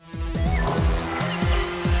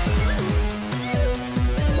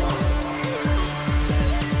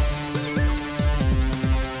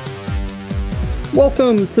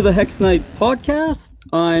Welcome to the Hex Knight podcast.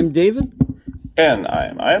 I'm David. And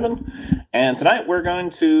I'm Ivan. And tonight we're going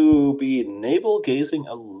to be navel gazing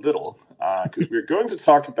a little because we're going to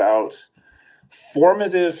talk about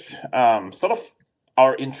formative, sort of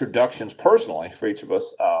our introductions personally for each of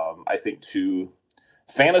us, I think, to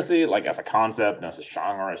fantasy, like as a concept and as a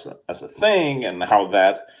genre, as a thing, and how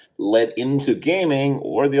that led into gaming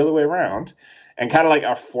or the other way around, and kind of like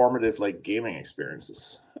our formative like gaming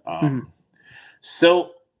experiences.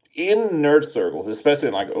 So in nerd circles, especially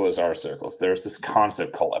in like OSR circles, there's this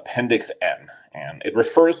concept called Appendix N, and it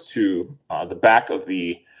refers to the back of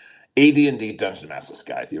the AD&D Dungeon Master's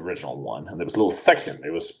Guide, the original one, and there was a little section. It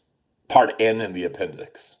was part N in the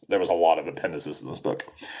appendix. There was a lot of appendices in this book.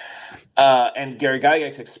 And Gary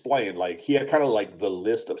Gygax explained, like, he had kind of like the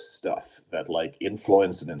list of stuff that like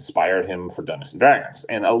influenced and inspired him for Dungeons and Dragons,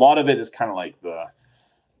 and a lot of it is kind of like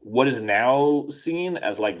what is now seen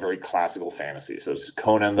as like very classical fantasy. So it's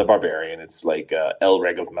Conan the Barbarian, it's like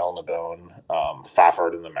Elreg of Melnibone,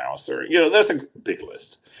 Fafard and the Mouse, or there's a big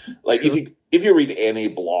list. Like sure. if you read any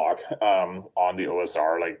blog on the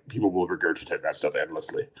OSR, like people will regurgitate that stuff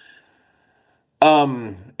endlessly.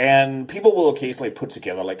 And people will occasionally put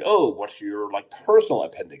together like, oh, what's your like personal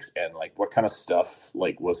Appendix N? Like what kind of stuff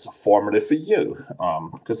like was formative for you?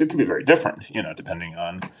 Because it could be very different, depending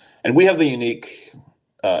on, and we have the unique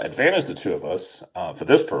advantage, the two of us, for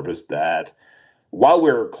this purpose, that while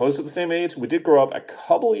we're close to the same age, we did grow up a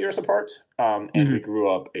couple of years apart, and we grew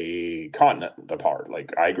up a continent apart.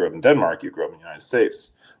 Like I grew up in Denmark, you grew up in the United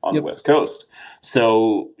States on the West Coast.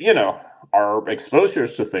 So, our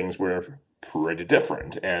exposures to things were pretty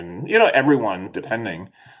different. And, everyone, depending,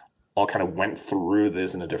 all kind of went through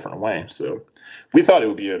this in a different way. So we thought it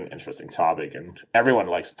would be an interesting topic, and everyone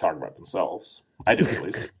likes to talk about themselves. I do, at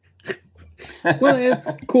least. Well,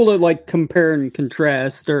 it's cool to like compare and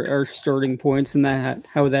contrast our starting points and that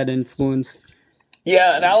how that influenced.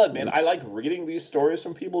 Yeah, and I'll admit I like reading these stories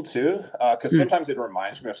from people too, because sometimes it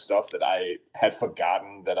reminds me of stuff that I had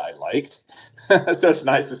forgotten that I liked. So it's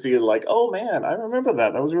nice to see like, oh man, I remember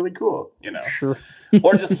that. That was really cool. Sure.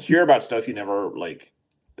 Or just hear about stuff you never like.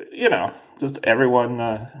 Just everyone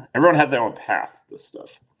had their own path to this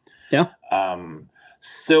stuff. Yeah.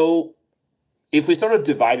 So if we sort of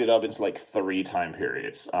divide it up into like 3 time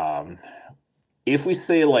periods, if we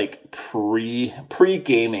say like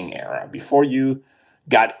pre-gaming era, before you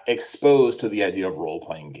got exposed to the idea of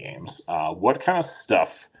role-playing games, what kind of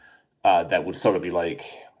stuff that would sort of be like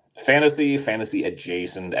fantasy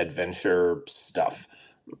adjacent adventure stuff,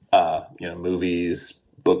 movies,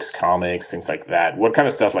 books, comics, things like that. What kind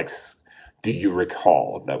of stuff like do you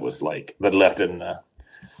recall that was like that left in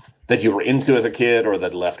that you were into as a kid, or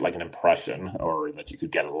that left like an impression, or that you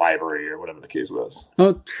could get a library or whatever the case was?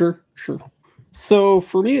 Oh, sure. So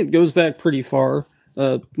for me, it goes back pretty far.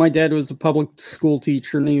 My dad was a public school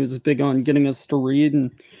teacher, and he was big on getting us to read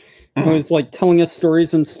and always like telling us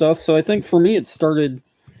stories and stuff. So I think for me, it started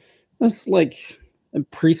as like in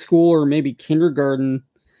preschool or maybe kindergarten.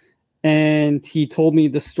 And he told me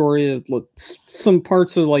the story of like, some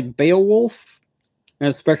parts of like Beowulf, and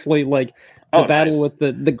especially like the battle with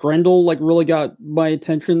the Grendel like really got my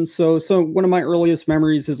attention. So one of my earliest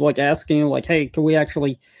memories is like asking like, hey, can we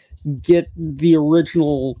actually get the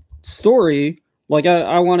original story? Like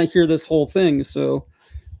I want to hear this whole thing. So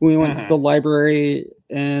we went to the library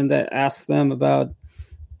and asked them about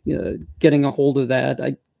getting a hold of that.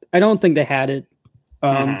 I don't think they had it.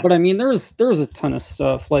 But I mean, there's a ton of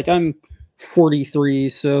stuff. Like I'm 43,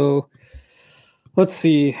 so let's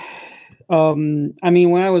see. I mean,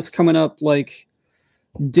 when I was coming up, like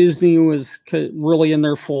Disney was really in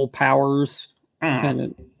their full powers, kind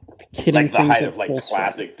of kidding like the things height of like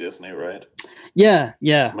classic Disney, right? Yeah.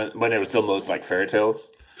 When it was still most like fairy tales.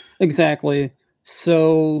 Exactly.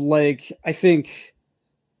 So, like, I think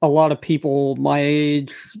a lot of people my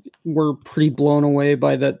age were pretty blown away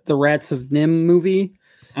by the Rats of Nim movie,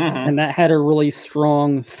 and that had a really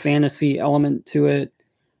strong fantasy element to it.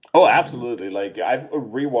 Oh, absolutely. Like I've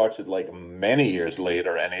rewatched it like many years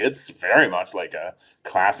later, and it's very much like a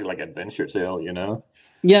classic like adventure tale,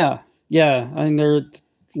 Yeah. I mean,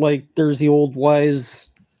 there's the old wise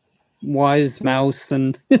mouse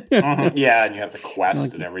and yeah, and you have the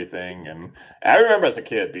quest and everything. And I remember as a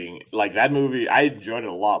kid being like that movie, I enjoyed it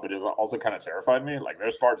a lot, but it also kind of terrified me. Like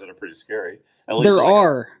there's parts that are pretty scary. At least there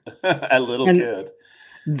are a little kid.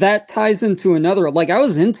 That ties into another, like I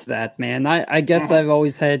was into that, man. I guess I've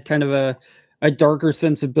always had kind of a darker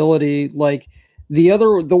sensibility. Like the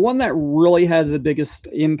one that really had the biggest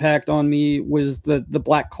impact on me was the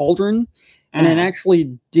Black Cauldron. And it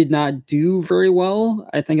actually did not do very well.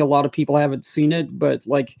 I think a lot of people haven't seen it, but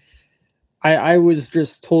like I was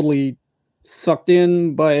just totally sucked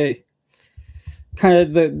in by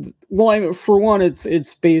kind of for one,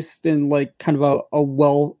 it's based in like kind of a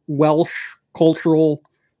Welsh cultural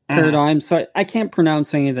paradigm, so I can't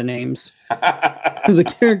pronounce any of the names of the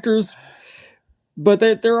characters, but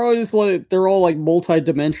they're all like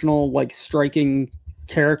multi-dimensional, like striking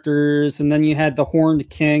characters. And then you had the Horned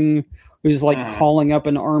King, who's like calling up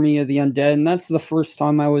an army of the undead, and that's the first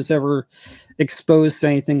time I was ever exposed to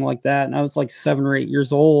anything like that. And I was like 7 or 8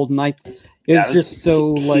 years old, and it was just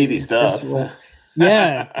so like stuff.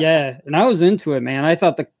 yeah, and I was into it, man. I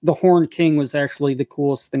thought the Horned King was actually the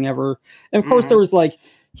coolest thing ever. And of course, there was like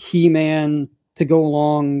He-Man to go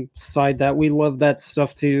alongside that. We love that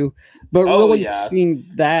stuff too, but really seeing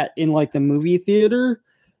that in like the movie theater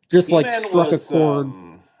just He-Man like struck a chord.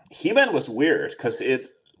 He-Man was weird because it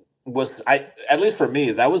was, at least for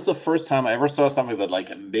me, that was the first time I ever saw something that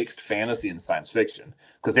like mixed fantasy and science fiction,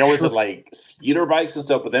 because they always had like speeder bikes and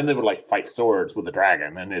stuff, but then they would like fight swords with a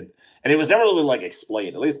dragon, and it was never really like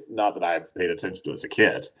explained, at least not that I paid attention to as a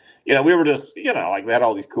kid. You know, we were just, you know, like they had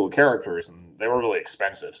all these cool characters and they were really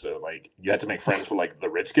expensive, so like you had to make friends with like the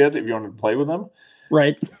rich kid if you wanted to play with them.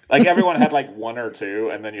 Right. Like everyone had like 1 or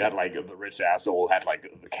 2, and then you had like the rich asshole had like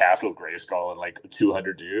the Castle Grayskull and like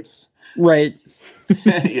 200 dudes. Right.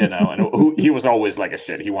 You know, and he was always like a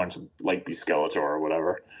shit. He wanted to like be Skeletor or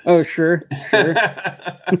whatever. Oh, sure.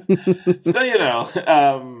 So, you know,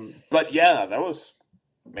 but yeah, that was,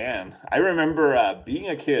 man, I remember being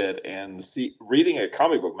a kid and reading a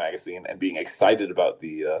comic book magazine and being excited about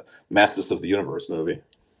the Masters of the Universe movie.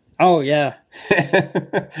 Oh, yeah.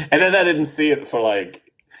 And then I didn't see it for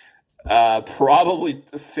like probably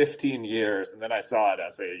 15 years. And then I saw it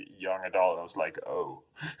as a young adult. And I was like, oh.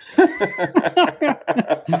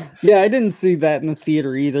 Yeah, I didn't see that in the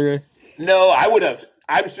theater either. No, I would have.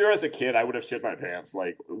 I'm sure as a kid, I would have shit my pants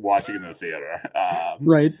like watching it in the theater.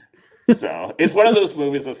 Right. So it's one of those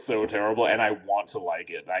movies that's so terrible, and I want to like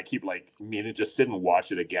it. I keep like meaning to just sit and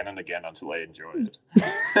watch it again and again until I enjoy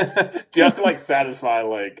it, just to like satisfy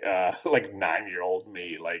like 9-year-old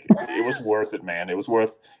me. Like it was worth it, man. It was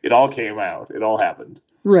worth. It all came out. It all happened.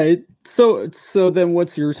 Right. So then,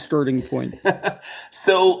 what's your starting point?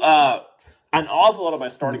 So an awful lot of my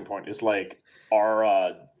starting point is like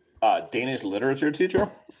our Danish literature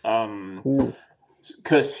teacher. Cool.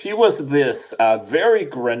 Because she was this very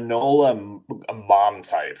granola mom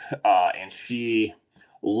type, and she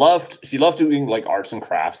loved doing like arts and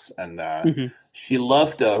crafts, and she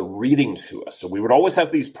loved reading to us. So we would always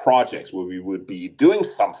have these projects where we would be doing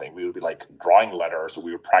something. We would be like drawing letters, or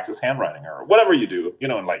we would practice handwriting, or whatever you do, you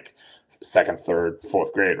know, in like 2nd, 3rd,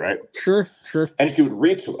 4th grade, right? Sure. And she would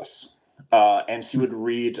read to us, and she would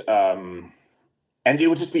read. And it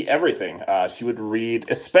would just be everything. She would read,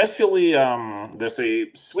 especially, there's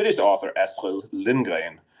a Swedish author, Astrid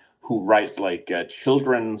Lindgren, who writes like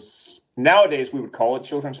children's, nowadays we would call it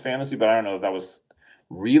children's fantasy, but I don't know if that was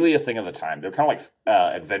really a thing at the time. They're kind of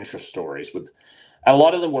like adventure stories with, a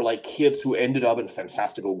lot of them were like kids who ended up in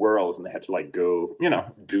fantastical worlds and they had to like go, you know,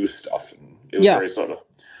 do stuff. And it was very sort of,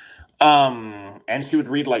 and she would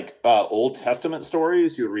read like Old Testament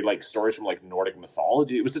stories. She would read like stories from like Nordic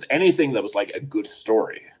mythology. It was just anything that was like a good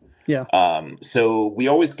story. Yeah. So we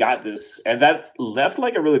always got this, and that left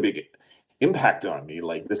like a really big impact on me.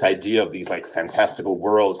 Like this idea of these like fantastical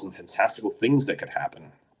worlds and fantastical things that could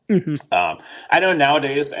happen. I know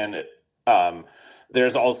nowadays, and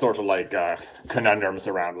there's all sorts of like conundrums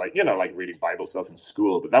around like, you know, like reading Bible stuff in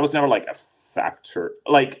school, but that was never like a factor.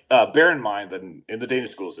 Like bear in mind that in the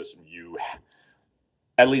Danish school system, you,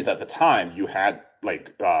 at least at the time, you had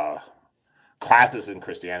like classes in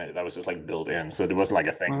Christianity that was just like built in, so it wasn't like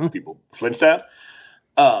a thing people flinched at.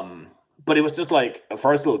 But it was just like,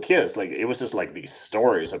 for us little kids, like it was just like these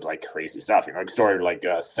stories of like crazy stuff, you know, like story like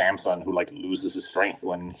Samson who like loses his strength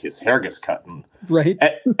when his hair gets cut, and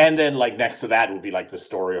and then like next to that would be like the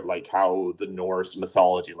story of like how the Norse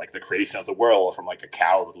mythology, like the creation of the world from like a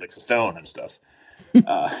cow that licks a stone and stuff.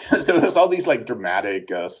 So there's all these like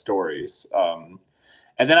dramatic stories.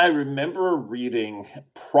 And then I remember reading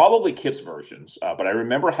probably kids versions, but I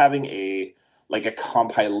remember having a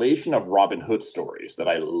compilation of Robin Hood stories that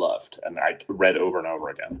I loved and I read over and over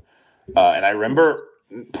again. And I remember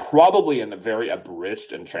probably in a very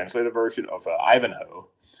abridged and translated version of Ivanhoe,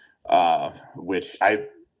 which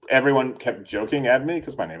everyone kept joking at me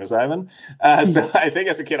because my name is Ivan. So I think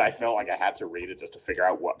as a kid, I felt like I had to read it just to figure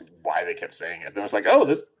out why they kept saying it. And I was like, oh,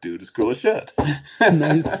 this dude is cool as shit.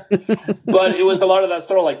 Nice. But it was a lot of that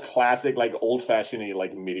sort of like classic, like old-fashioned,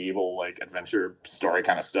 like medieval, like adventure story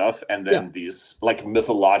kind of stuff. And then these like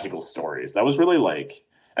mythological stories. That was really like,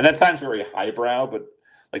 and that sounds very highbrow, but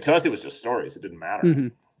Like to us, it was just stories. It didn't matter.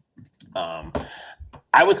 Mm-hmm.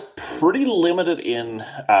 I was pretty limited in.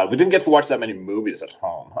 We didn't get to watch that many movies at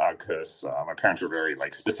home because my parents were very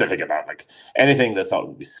like specific about like anything they thought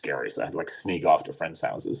would be scary. So I had to like sneak off to friends'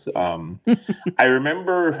 houses. I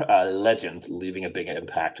remember Legend leaving a big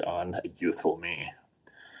impact on youthful me.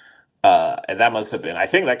 And that must have been, I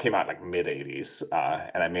think that came out like mid 80s,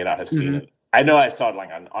 and I may not have seen it. I know I saw it like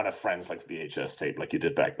on a friend's like VHS tape, like you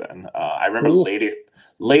did back then. I remember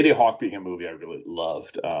Lady Hawk being a movie I really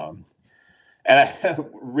loved. And I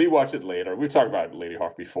rewatched it later. We've talked about Lady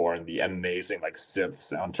Hawk before and the amazing like synth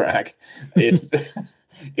soundtrack. It's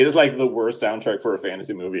it is like the worst soundtrack for a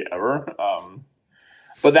fantasy movie ever.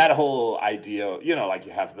 But that whole idea, you know, like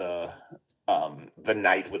you have the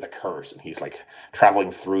knight with a curse, and he's like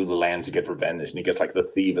traveling through the land to get revenge, and he gets like the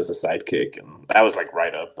thief as a sidekick, and that was like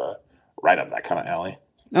right up that kind of alley.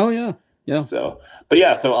 Oh yeah. So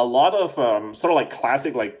a lot of sort of like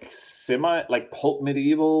classic, like semi, like pulp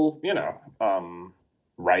medieval, you know,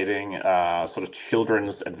 writing, sort of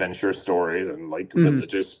children's adventure stories and like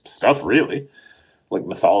religious stuff, really, like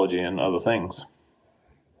mythology and other things.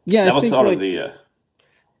 Yeah, that was sort of the.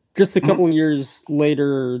 Just a couple of years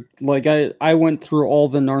later, like I went through all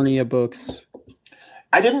the Narnia books.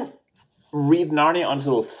 I didn't read Narnia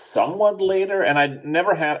until somewhat later, and I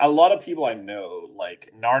never had a lot of people I know.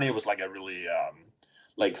 Like Narnia was like a really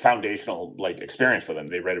like foundational like experience for them.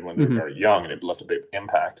 They read it when they were very young, and it left a big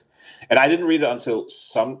impact. And I didn't read it until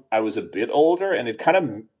I was a bit older, and it kind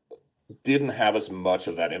of didn't have as much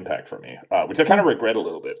of that impact for me, which I kind of regret a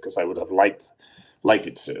little bit because I would have liked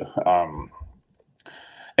it to.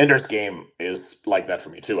 Ender's Game is like that for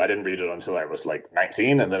me too. I didn't read it until I was like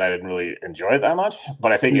 19, and then I didn't really enjoy it that much.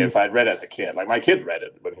 But I think if I'd read it as a kid, like my kid read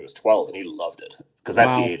it when he was 12, and he loved it because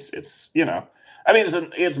that's the age. It's, you know, I mean,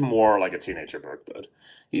 it's more like a teenager book, but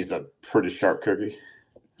he's a pretty sharp cookie.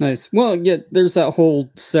 Nice. Well, yeah, there's that whole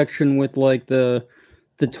section with like the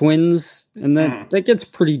twins, and that gets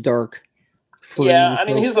pretty dark. I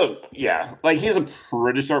mean, he's a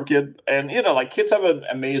pretty sharp kid, and you know, like kids have an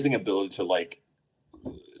amazing ability to like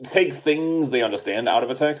take things they understand out of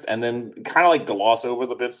a text and then kind of like gloss over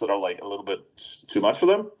the bits that are like a little bit too much for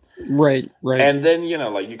them. Right. And then, you know,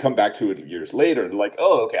 like you come back to it years later and like,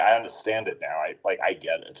 oh, okay, I understand it now. I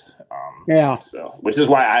get it. So, which is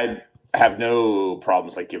why I have no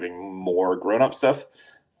problems like giving more grown-up stuff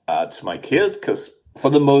to my kid, because for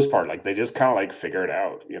the most part, like they just kind of like figure it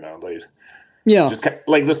out, you know, just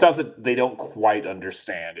like the stuff that they don't quite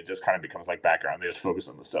understand, it just kind of becomes like background. They just focus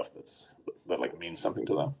on the stuff that like means something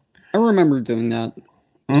to them. I remember doing that.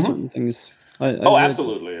 Certain things.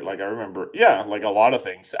 Absolutely. Like I remember, like a lot of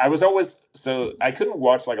things. I couldn't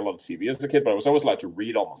watch like a lot of TV as a kid, but I was always allowed to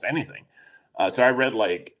read almost anything. So I read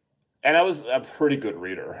like, and I was a pretty good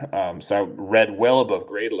reader. So I read well above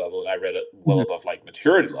grade level, and I read it well above like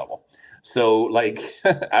maturity level. So like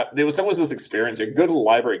there was always this experience. You go to the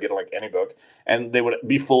library, get like any book, and they would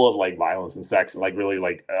be full of like violence and sex and like really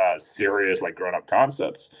like serious like grown up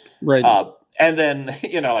concepts. Right. And then,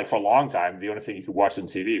 you know, like for a long time, the only thing you could watch on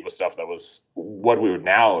TV was stuff that was what we would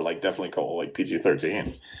now like definitely call like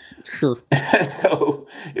PG-13. Sure. So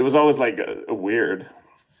it was always like a weird.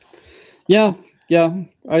 Yeah.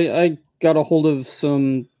 I got a hold of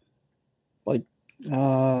some like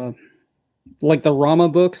the Rama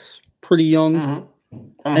books pretty young.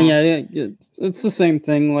 And it's the same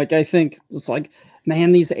thing. Like I think it's like,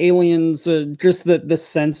 man, these aliens, just the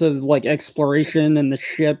sense of like exploration and the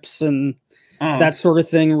ships and that sort of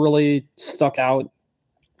thing really stuck out.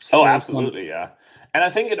 Oh, absolutely, yeah. And I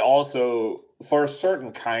think it also, for a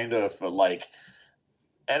certain kind of like,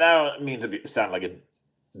 and I don't mean to sound like a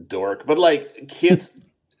dork, but like kids,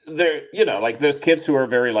 they're, you know, like there's kids who are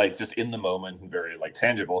very like just in the moment and very like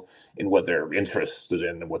tangible in what they're interested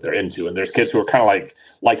in and what they're into, and there's kids who are kind of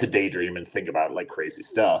like to daydream and think about like crazy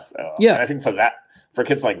stuff. And I think for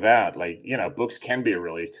kids like that, like, you know, books can be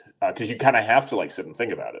really because you kind of have to like sit and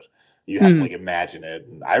think about it. You have to like imagine it.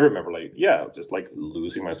 And I remember like, just like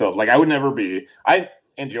losing myself. Like I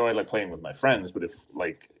enjoy like playing with my friends, but if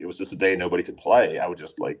like it was just a day nobody could play, I would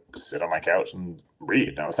just like sit on my couch and read.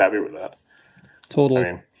 And I was happy with that. Totally.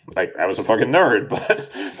 I mean, like I was a fucking nerd, but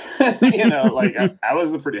you know, like I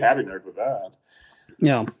was a pretty happy nerd with that.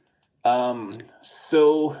 Yeah.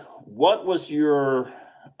 So what was your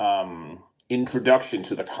introduction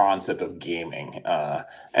to the concept of gaming?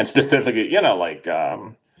 And specifically, you know, like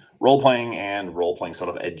role-playing and role-playing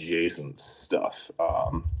sort of adjacent stuff.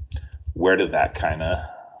 Where did that kind of...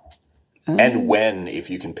 and when,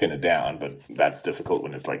 if you can pin it down, but that's difficult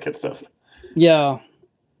when it's like kid stuff. Yeah.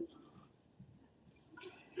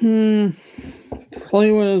 Probably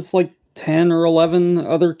when I was like 10 or 11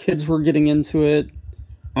 other kids were getting into it.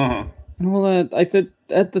 Mm-hmm. And all that. I think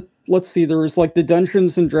let's see, there was like the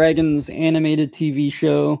Dungeons and Dragons animated TV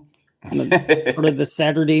show, part of the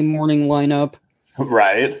Saturday morning lineup.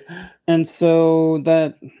 Right. And so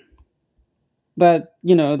that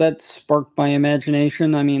sparked my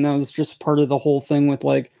imagination. I mean, that was just part of the whole thing with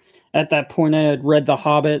like, at that point I had read The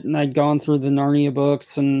Hobbit and I'd gone through the Narnia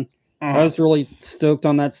books, and I was really stoked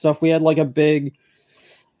on that stuff. We had like a big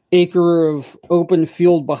acre of open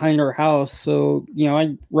field behind our house, so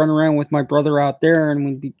I'd run around with my brother out there and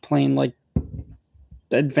we'd be playing like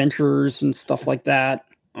adventures and stuff like that.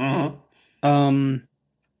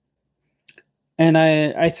 And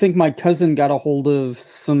I think my cousin got a hold of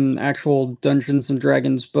some actual Dungeons and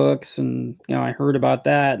Dragons books, and I heard about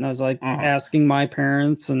that, and I was like asking my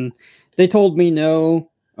parents, and they told me no.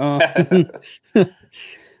 I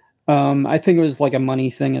think it was like a money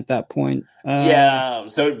thing at that point. Yeah,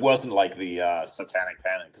 so it wasn't like the Satanic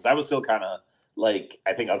Panic, because that was still kind of like,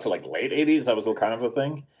 I think up to like late 80s, that was still kind of a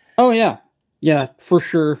thing. Oh yeah, for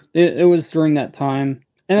sure. It was during that time,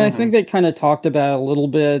 and I think they kind of talked about it a little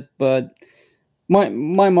bit, but my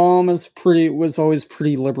mom was always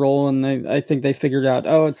pretty liberal, and I think they figured out,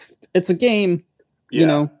 it's a game,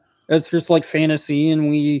 it's just like fantasy, and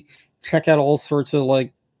we check out all sorts of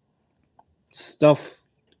like stuff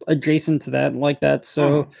adjacent to that like that.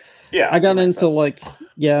 So I got into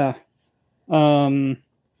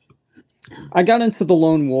I got into the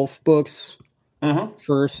Lone Wolf books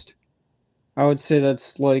first. I would say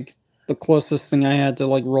that's like the closest thing I had to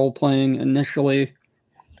like role playing initially.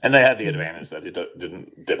 And they had the advantage that it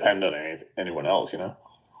didn't depend on anyone else,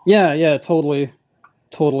 Yeah, totally.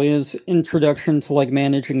 Is introduction to like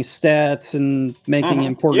managing stats and making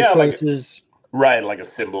important choices. Like a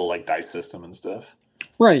symbol, like dice system and stuff.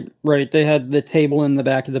 Right. They had the table in the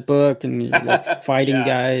back of the book and like fighting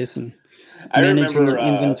guys and managing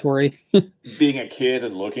inventory. Being a kid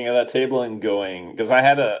and looking at that table and going, because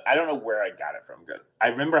I don't know where I got it from. I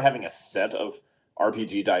remember having a set of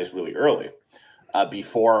RPG dice really early.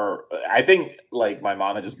 Before, I think like my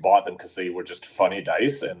mom had just bought them because they were just funny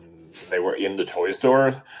dice and they were in the toy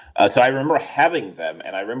store. So I remember having them,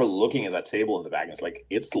 and I remember looking at that table in the back, and it's like,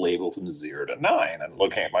 it's labeled from 0 to 9, and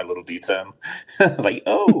looking at my little D10. I was like,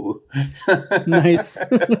 oh. Nice.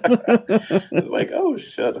 It's like, oh,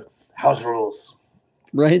 shit. House rules.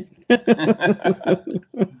 Right.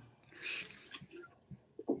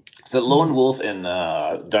 So Lone Wolf in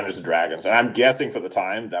Dungeons and Dragons, and I'm guessing for the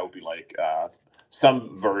time that would be like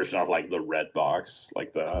some version of like the red box,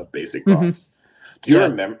 like the basic box. Do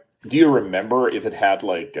you remember if it had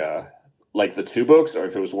like the 2 books, or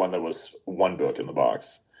if it was one that was 1 book in the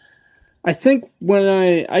box? I think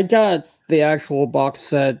when I got the actual box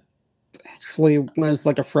set, actually when I was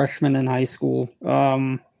like a freshman in high school.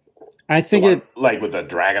 I think like with the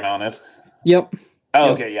dragon on it. Yep.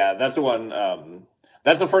 Oh, okay, yeah, that's the one.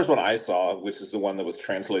 That's the first one I saw, which is the one that was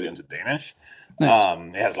translated into Danish.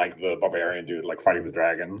 Nice. It has like the barbarian dude like fighting the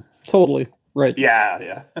dragon. Totally. Right.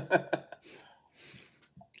 Yeah.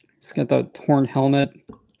 It's got the horn helmet.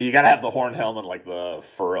 You gotta have the horn helmet, like the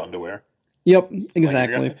fur underwear. Yep,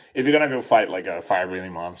 exactly. Like if you're gonna go fight like a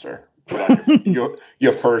fire-breathing monster, put on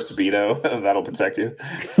your fur Speedo, that'll protect you.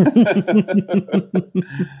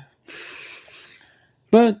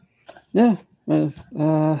 But yeah,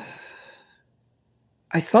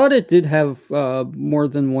 I thought it did have more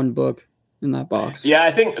than 1 book in that box. Yeah,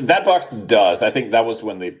 I think that box does. I think that was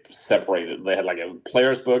when they separated. They had like a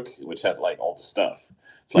player's book, which had like all the stuff.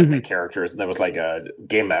 It's like the characters. And there was like a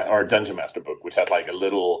or dungeon master book, which had like a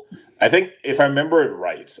little, I think if I remember it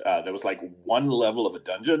right, there was like 1 level of a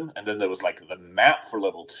dungeon, and then there was like the map for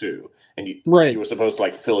level 2. And you were supposed to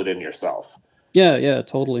like fill it in yourself. Yeah,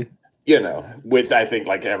 totally. Which I think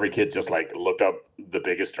like every kid just like looked up the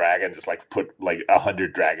biggest dragon, just like put like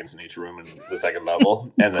 100 dragons in each room in the second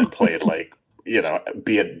level, and then play it like,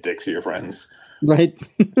 be a dick to your friends. Right.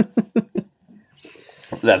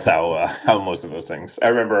 That's how most of those things. I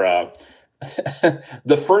remember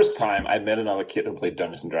the first time I met another kid who played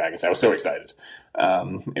Dungeons and Dragons, I was so excited.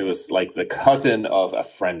 It was like the cousin of a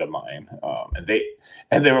friend of mine, and they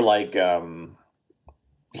were like.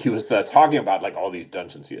 He was talking about like all these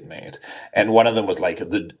dungeons he had made, and one of them was like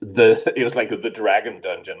it was like the dragon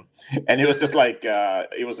dungeon, and it was just like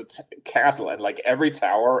it was a castle, and like every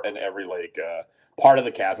tower and every like part of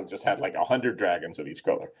the castle just had like 100 dragons of each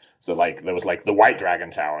color. So like there was like the white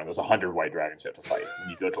dragon tower, and there's 100 white dragons you have to fight,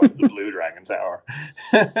 and you go to like the blue dragon tower.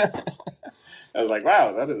 I was like,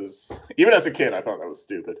 wow, that is... Even as a kid, I thought that was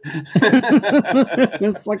stupid.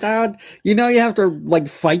 It's like, you have to, like,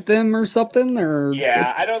 fight them or something? Or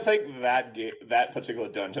yeah, I don't think that particular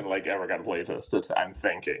dungeon, like, ever got playtested, I'm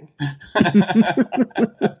thinking.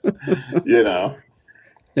 Yeah.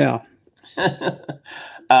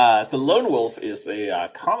 So Lone Wolf is a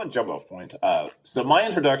common jump-off point. So my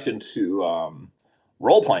introduction to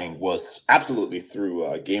role-playing was absolutely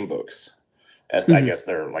through game books, as I guess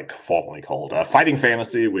they're like formally called. Fighting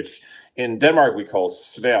fantasy, which in Denmark we call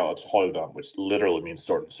Sværdtroldom, which literally means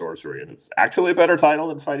sword and sorcery, and it's actually a better title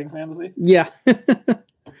than fighting fantasy. Yeah.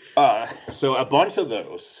 So a bunch of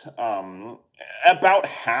those. About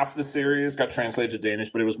half the series got translated to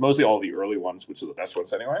Danish, but it was mostly all the early ones, which are the best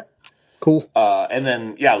ones anyway. Cool. And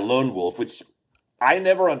then, Lone Wolf, which I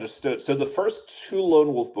never understood. So the first 2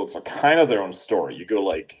 Lone Wolf books are kind of their own story.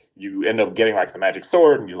 You end up getting like the magic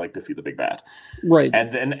sword and you like defeat the big bad. Right.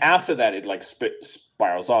 And then after that, it like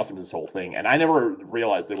spirals off into this whole thing. And I never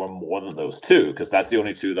realized there were more than those 2, because that's the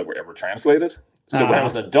only 2 that were ever translated. So when I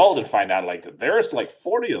was an adult and find out like there's like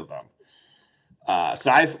 40 of them.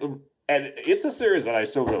 And it's a series that I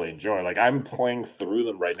still really enjoy. Like I'm playing through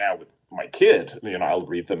them right now with my kid. I'll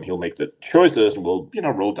read them. He'll make the choices, and we'll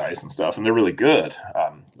roll dice and stuff. And they're really good.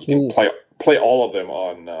 You can play all of them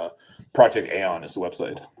on Project Aeon is the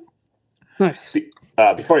website. Nice.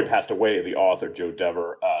 Before he passed away, the author Joe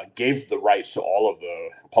Dever gave the rights to all of the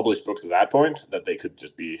published books at that point, that they could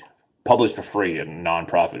just be published for free and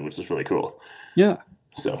non-profit, which is really cool. Yeah.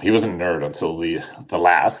 So he was a nerd until the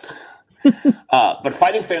last. But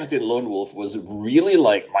Fighting Fantasy and Lone Wolf was really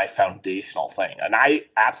like my foundational thing, and I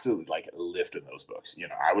absolutely like lived in those books.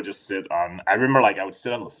 I would just I remember like I would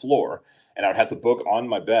sit on the floor and I would have the book on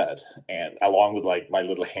my bed, and along with like my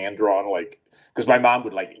little hand drawn, like, because my mom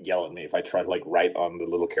would like yell at me if I tried to like write on the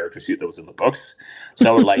little character sheet that was in the books, so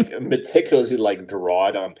I would like meticulously like draw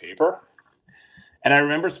it on paper. And I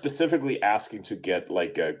remember specifically asking to get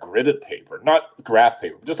like a gridded paper, not graph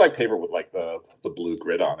paper, just like paper with like the blue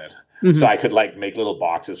grid on it. Mm-hmm. So I could like make little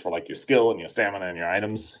boxes for like your skill and your stamina and your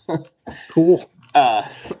items. Cool.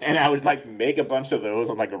 And I would like make a bunch of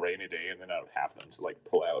those on like a rainy day, and then I would have them to like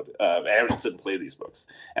pull out. And I would just sit and play these books.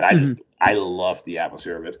 And I loved the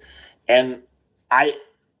atmosphere of it. And I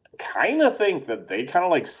kind of think that they kind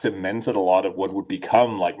of like cemented a lot of what would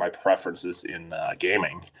become like my preferences in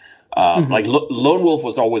gaming. Like Lone Wolf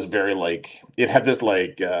was always very like, it had this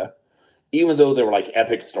like, even though there were like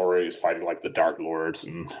epic stories fighting like the Dark Lords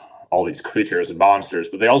and all these creatures and monsters,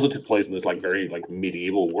 but they also took place in this like very like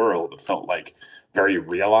medieval world that felt like very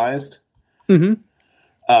realized. And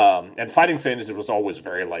Fighting Fantasy was always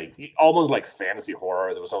very like, almost like fantasy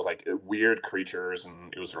horror. There was always like weird creatures,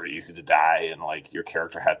 and it was very easy to die, and like your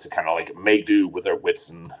character had to kind of like make do with their wits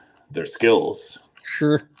and their skills.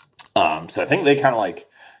 Sure. So I think they kind of like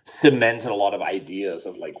cemented a lot of ideas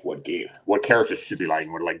of like what characters should be like,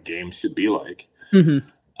 and what like games should be like.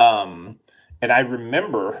 And I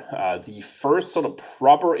remember the first sort of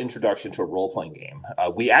proper introduction to a role-playing game.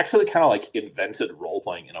 We actually kind of like invented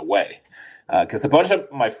role-playing in a way, because a bunch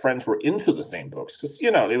of my friends were into the same books. Because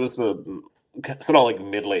it was the sort of like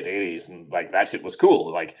mid-late 80s, and like that shit was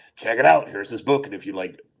cool. Like, check it out, here's this book, and if you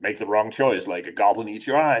like make the wrong choice, like a goblin eats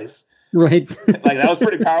your eyes. Right. Like that was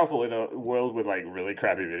pretty powerful in a world with like really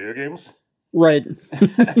crappy video games. Right.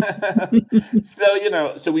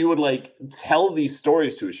 So we would like tell these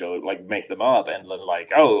stories to each other, like make them up, and then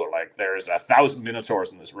like, oh, like there's 1,000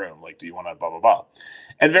 minotaurs in this room. Like, do you want to blah, blah, blah?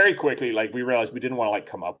 And very quickly, like we realized we didn't want to like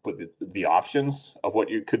come up with the options of what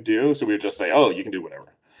you could do. So we would just say, oh, you can do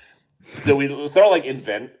whatever. So we sort of like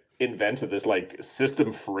invented this like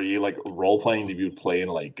system free, like role playing that we would play in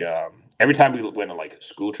like, every time we went on like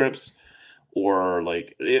school trips. Or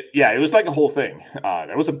like, it was like a whole thing.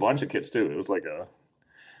 There was a bunch of kids too. It was like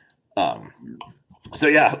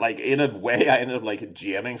like in a way, I ended up like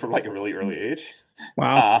jamming from like a really early age.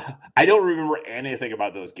 Wow. I don't remember anything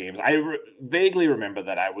about those games. I vaguely remember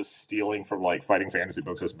that I was stealing from like Fighting Fantasy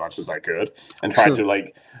books as much as I could, and tried to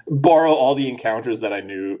like borrow all the encounters that I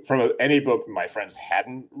knew from any book my friends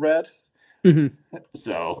hadn't read.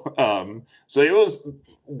 So it was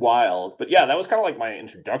wild, but yeah, that was kind of like my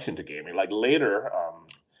introduction to gaming. Like later,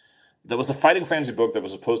 there was a Fighting Fantasy book that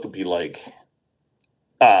was supposed to be like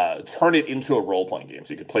turn it into a role-playing game,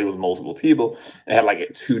 so you could play with multiple people. It had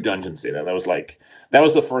like 2 dungeons in it. That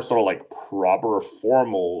was the first sort of like proper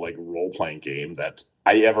formal like role-playing game that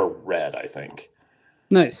I ever read, I think.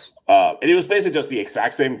 Nice. And it was basically just the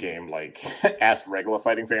exact same game, like as regular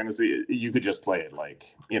Fighting Fantasy. You could just play it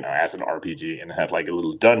like, as an RPG, and it had like a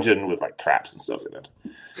little dungeon with like traps and stuff in it.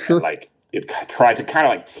 Sure. And, like it tried to kind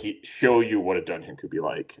of like show you what a dungeon could be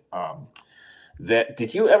like.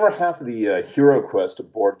 Did you ever have the Hero Quest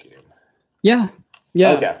board game? Yeah.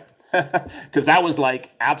 Okay. Because that was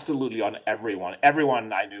like absolutely on everyone.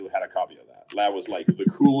 Everyone I knew had a copy of that. That was like the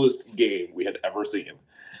coolest game we had ever seen.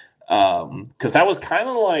 Because that was kind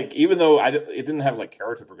of like, even though it didn't have like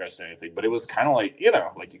character progression or anything, but it was kind of like,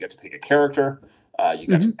 like you got to pick a character, you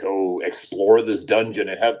got to go explore this dungeon.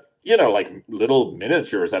 It had, like little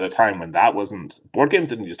miniatures at a time when that wasn't, board games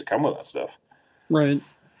didn't used to come with that stuff. Right.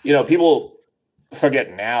 People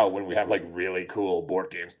forget now when we have like really cool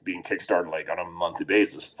board games being kickstarted like on a monthly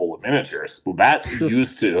basis full of miniatures. Well, that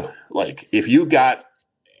used to, like, if you got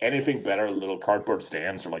anything better, little cardboard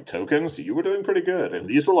stands or like tokens, you were doing pretty good. And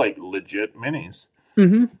these were like legit minis.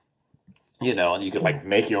 Mm-hmm. And you could like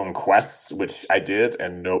make your own quests, which I did,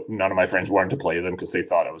 and none of my friends wanted to play them because they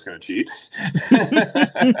thought I was going to cheat.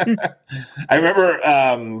 I remember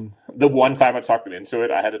the one time I talked them into it,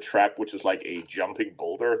 I had a trap which was like a jumping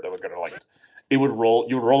boulder that was going to like, you would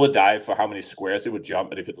roll a die for how many squares it would jump,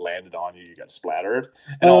 and if it landed on you, you got splattered.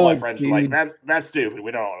 And all my friends were like, that's stupid.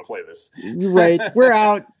 We don't want to play this. Right. We're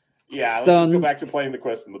out. Yeah, let's just go back to playing the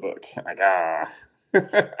quest in the book. Like,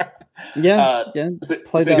 yeah. So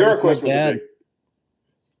Hero Quest was a big...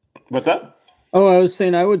 What's that? Oh, I was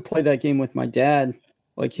saying I would play that game with my dad.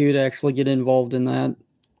 Like, he would actually get involved in that.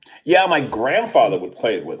 Yeah, my grandfather would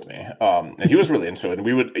play it with me, and he was really into it. And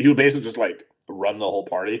he would basically just like run the whole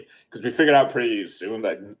party, because we figured out pretty soon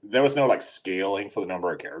that there was no like scaling for the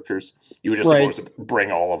number of characters. You were just supposed to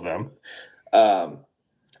bring all of them.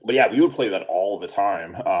 But yeah, we would play that all the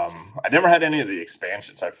time. I never had any of the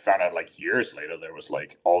expansions. I found out like years later there was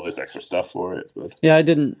like all this extra stuff for it. But... Yeah, I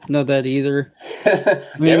didn't know that either. I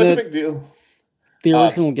mean, it was a big deal. The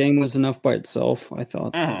original game was enough by itself, I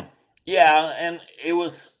thought. Mm-hmm. Yeah, and it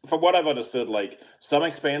was, from what I've understood, like some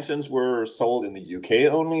expansions were sold in the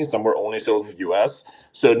UK only, some were only sold in the US.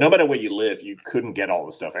 So no matter where you live, you couldn't get all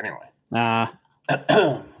the stuff anyway. And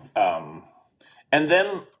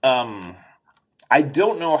then I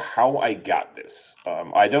don't know how I got this.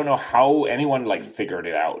 I don't know how anyone like figured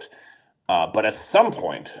it out. But at some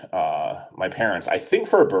point, my parents, I think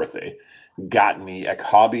for a birthday, got me a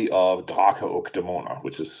copy of Drake och Demoner,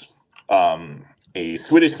 which is a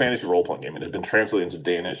Swedish fantasy role-playing game. It had been translated into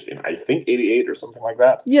Danish in, I think, 88 or something like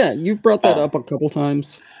that. Yeah, you brought that up a couple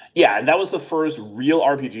times. Yeah, and that was the first real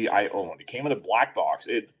RPG I owned. It came in a black box.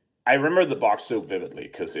 I remember the box so vividly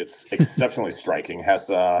because it's exceptionally striking. It has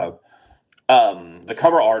the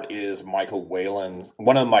cover art is Michael Whelan,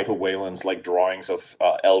 one of Michael Whelan's like drawings of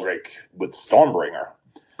Elric with Stormbringer,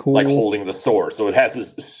 like holding the sword. So it has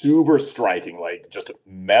this super striking, like just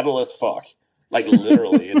metal as fuck. Like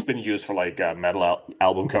literally, it's been used for like metal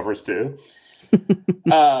album covers too.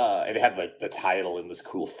 It had like the title in this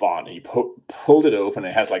cool font. And you pulled it open.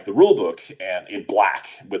 It has like the rule book and in black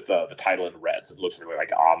with the title in red. So it looks really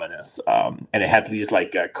like ominous. And it had these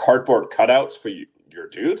like cardboard cutouts for your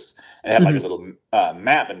dudes. And it had like a little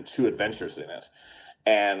map and 2 adventures in it.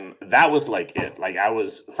 And that was like it. Like I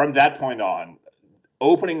was, from that point on,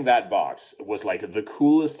 opening that box was like the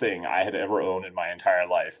coolest thing I had ever owned in my entire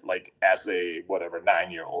life, like as a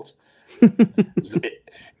 9-year-old.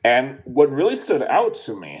 And what really stood out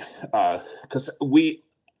to me, because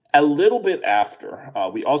a little bit after,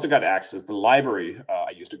 we also got access. The library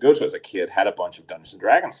I used to go to as a kid had a bunch of Dungeons and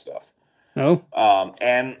Dragons stuff. Oh.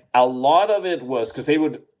 And a lot of it was because they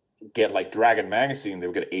would get like Dragon Magazine, they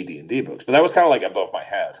would get AD&D books, but that was kind of like above my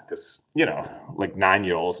head because like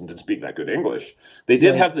 9-year-olds and didn't speak that good English. They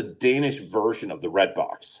did have the Danish version of the red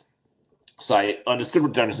box, so I understood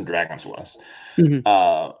what Dungeons and Dragons was.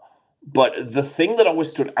 But the thing that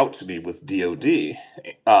always stood out to me with DoD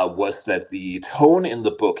was that the tone in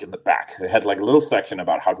the book in the back, it had like a little section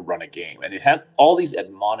about how to run a game, and it had all these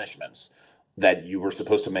admonishments that you were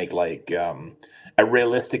supposed to make like a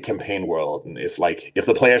realistic campaign world, and if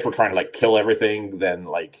the players were trying to like kill everything, then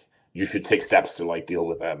like you should take steps to like deal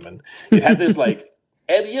with them. And it had this like,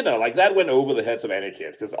 and like that went over the heads of any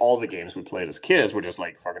kid because all the games we played as kids were just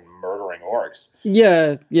like fucking murdering orcs.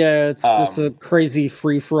 Yeah, it's just a crazy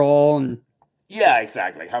free for all. And yeah,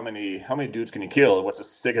 exactly. How many dudes can you kill, and what's the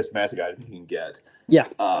sickest magic item you can get? Yeah.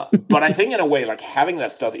 But I think in a way, like having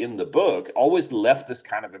that stuff in the book always left this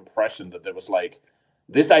kind of impression that there was like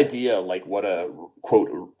this idea of like what a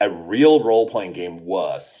quote a real role-playing game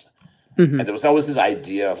was. And there was always this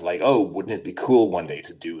idea of like, oh, wouldn't it be cool one day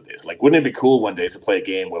to do this? Like, wouldn't it be cool one day to play a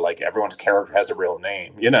game where like everyone's character has a real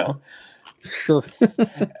name, Sure.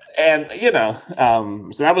 And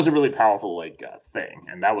so that was a really powerful like thing,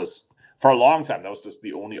 and that was for a long time that was just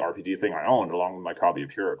the only RPG thing I owned, along with my copy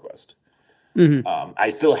of Hero Quest. I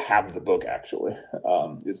still have the book, actually.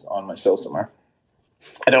 It's on my shelf somewhere.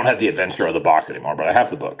 I don't have the adventure or the box anymore, but I have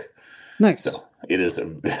the book. Nice. So it is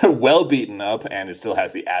well beaten up, and it still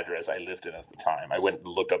has the address I lived in at the time. I went and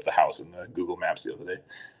looked up the house in the Google Maps the other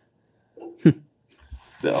day.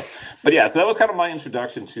 So that was kind of my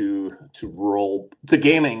introduction to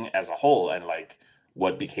gaming as a whole, and like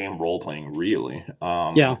what became role playing really.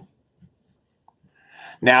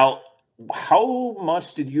 Now, how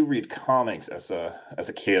much did you read comics as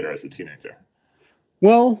a kid or as a teenager?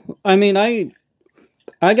 Well, I mean, I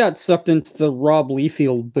got sucked into the Rob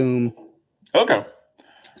Liefeld boom. Okay.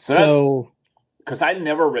 So because I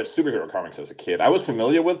never read superhero comics as a kid. I was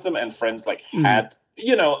familiar with them, and friends like had,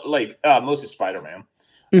 mostly Spider-Man.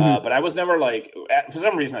 But I was never like, for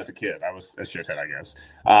some reason as a kid, I was a shithead, I guess.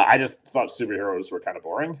 I just thought superheroes were kind of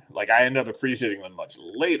boring. Like, I ended up appreciating them much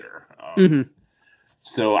later.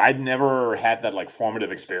 So I'd never had that like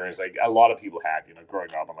formative experience like a lot of people had,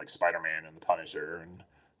 growing up on like Spider-Man and the Punisher and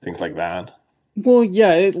things like that. Well,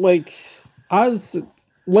 yeah, I was,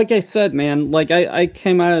 like I said, man, like I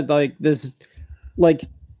came out of like this like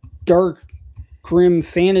dark, grim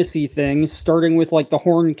fantasy thing, starting with like the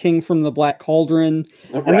Horned King from the Black Cauldron.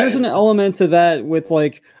 Right. And there's an element to that with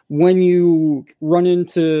like when you run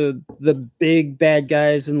into the big bad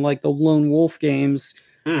guys in like the Lone Wolf games,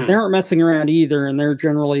 they aren't messing around either, and they're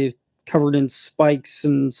generally covered in spikes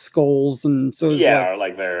and skulls, and so it's or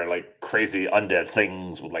like they're like crazy undead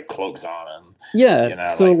things with like cloaks on them.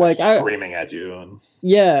 Yeah, so like screaming at you. And...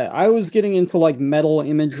 Yeah, I was getting into like metal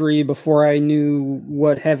imagery before I knew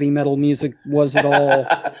what heavy metal music was at all.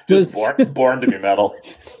 Just born to be metal.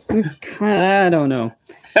 I don't know.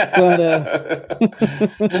 But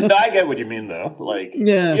no, I get what you mean though. Like,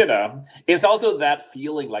 it's also that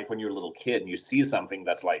feeling like when you're a little kid and you see something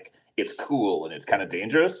that's like it's cool and it's kind of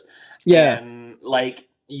dangerous. Yeah, and like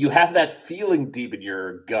you have that feeling deep in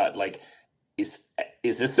your gut, like is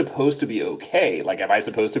this supposed to be okay? Like, am I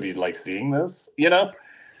supposed to be like seeing this? Yeah,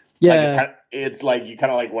 like, it's like you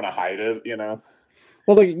kind of like want to hide it.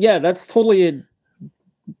 Well, that's totally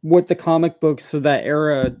what the comic books of that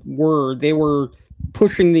era were. They were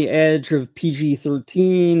pushing the edge of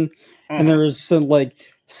PG-13, and there was some like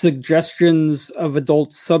suggestions of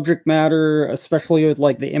adult subject matter, especially with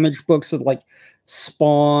like the image books with like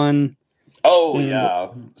Spawn.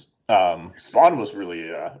 Spawn was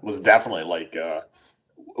really was definitely like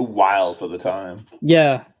wild for the time.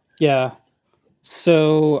 Yeah.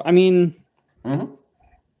 So I mean, I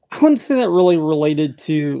wouldn't say that really related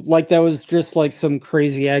to like that was just like some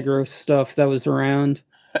crazy aggro stuff that was around.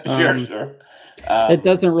 Sure. It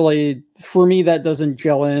doesn't really, for me, that doesn't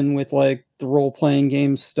gel in with like the role-playing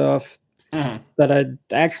game stuff that I'd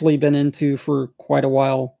actually been into for quite a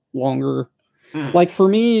while longer. Like for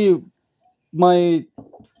me, I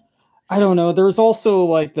don't know, there's also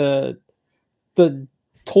like the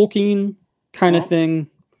Tolkien kind of thing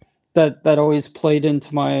that always played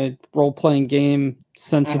into my role-playing game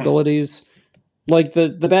sensibilities. Like the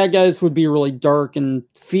bad guys would be really dark and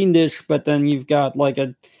fiendish, but then you've got like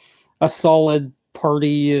a solid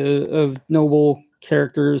party of noble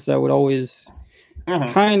characters that would always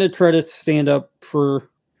kind of try to stand up for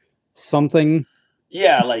something.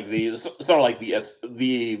 Yeah, like the sort of like the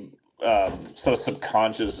sort of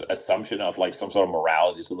subconscious assumption of like some sort of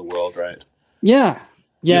morality to the world, right? Yeah.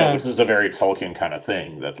 Which is a very Tolkien kind of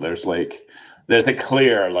thing, that there's a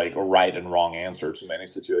clear like right and wrong answer to many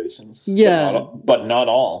situations. Yeah, but not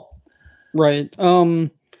all. Right.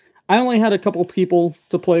 I only had a couple people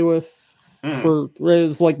to play with. It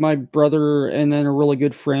was like my brother and then a really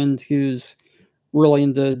good friend who's really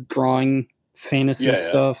into drawing fantasy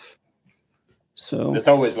stuff. So it's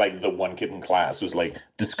always like the one kid in class who's like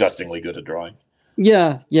disgustingly good at drawing.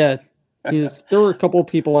 Yeah. There were a couple of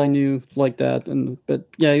people I knew like that, but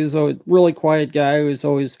he was a really quiet guy.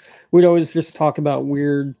 We'd always just talk about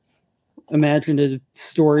weird, imaginative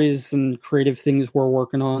stories and creative things we're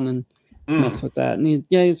working on and mess with that. And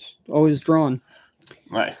he's always drawn.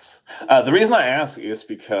 Nice. The reason I ask is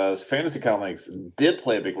because fantasy comics did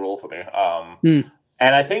play a big role for me.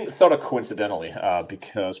 And I think sort of coincidentally,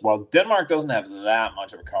 because while Denmark doesn't have that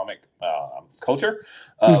much of a comic culture,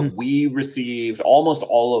 we received almost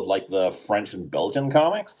all of like the French and Belgian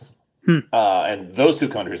comics. And those two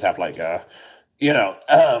countries have like a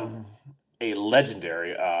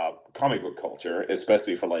legendary comic book culture,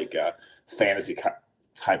 especially for like fantasy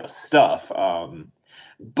type of stuff.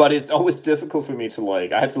 But it's always difficult for me to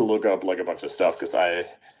like, I had to look up like a bunch of stuff because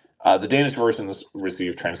the Danish versions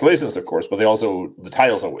receive translations, of course, but the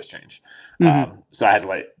titles always change. So I had to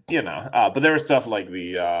like, but there was stuff like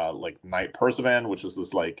the like Knight Percivan, which is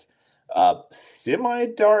this like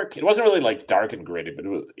Semi-dark. It wasn't really like dark and gritty, but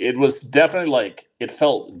it was definitely like it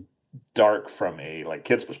felt dark from a like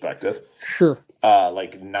kid's perspective. Sure.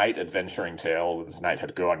 Like knight adventuring tale with this knight had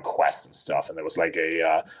to go on quests and stuff, and there was like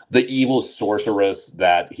a the evil sorceress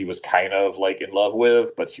that he was kind of like in love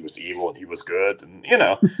with, but she was evil and he was good, and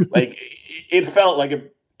like it felt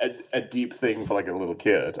like a deep thing for like a little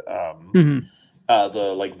kid.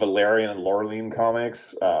 The like Valerian and Laureline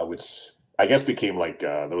comics, which I guess became like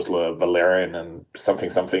there was Valerian and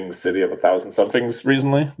something City of a Thousand Somethings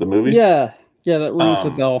recently, the movie. Yeah, that rings a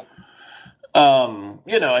bell.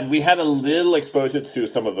 And we had a little exposure to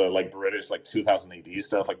some of the like British like 2000 AD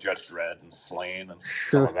stuff, like Judge Dredd and Slain and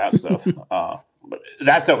some of that stuff. But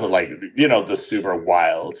that stuff was like the super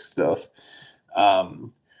wild stuff.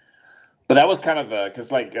 But that was kind of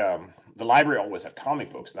because like the library always had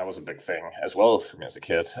comic books, and that was a big thing as well for me as a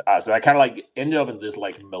kid. So I kind of like ended up in this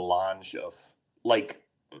like melange of like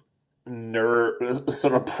nerd,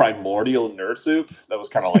 sort of primordial nerd soup that was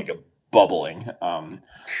kind of like a bubbling.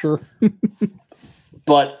 Sure.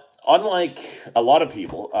 But unlike a lot of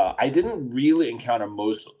people, I didn't really encounter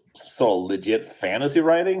most sort of legit fantasy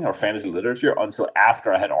writing or fantasy literature until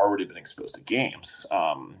after I had already been exposed to games.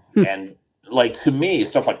 And like to me,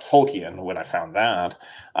 stuff like Tolkien, when I found that,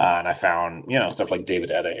 and I found stuff like David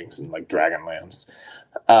Eddings and like Dragonlance.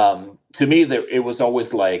 To me, it was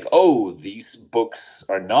always like, oh, these books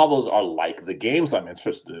or novels are like the games I'm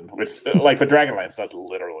interested in. Which, like for Dragonlance, that's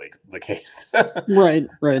literally the case. Right.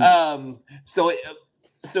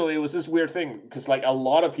 So it was this weird thing because like a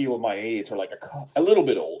lot of people my age or like a little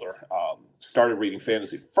bit older started reading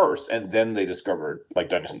fantasy first, and then they discovered like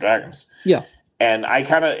Dungeons and Dragons. Yeah. And I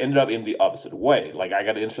kind of ended up in the opposite way. Like I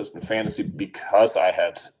got interested in fantasy because I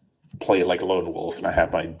had played like Lone Wolf and I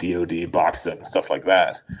had my DoD box set and stuff like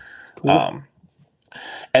that. Cool.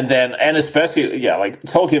 And especially, like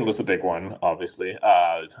Tolkien was the big one, obviously.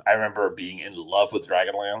 I remember being in love with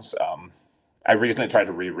Dragonlance. I recently tried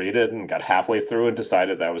to reread it and got halfway through and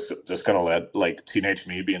decided that I was just going to let like teenage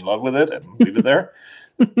me be in love with it and leave it there.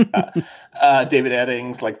 David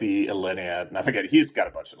Eddings, like the Iliad, and I forget, he's got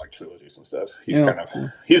a bunch of like trilogies and stuff. He's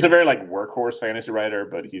he's a very like workhorse fantasy writer,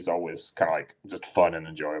 but he's always kind of like just fun and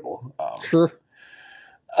enjoyable. Sure.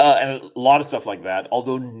 And a lot of stuff like that.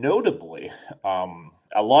 Although notably,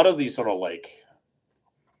 a lot of these sort of like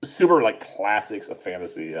super like classics of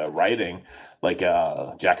fantasy writing, like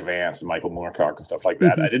Jack Vance and Michael Moorcock and stuff like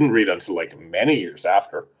that, I didn't read until like many years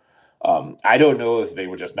after. I don't know if they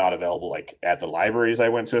were just not available like at the libraries I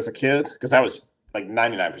went to as a kid, because that was like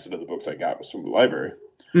 99% of the books I got was from the library,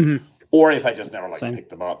 or if I just never like picked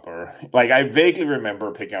them up, or like I vaguely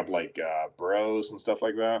remember picking up like Bros and stuff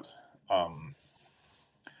like that.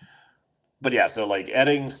 But yeah, so like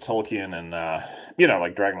Eddings, Tolkien, and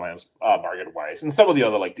like Dragonlance, Margaret Weiss, and some of the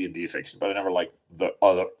other like D&D fiction, but I never liked the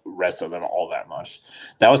other rest of them all that much.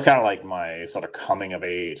 That was kind of like my sort of coming of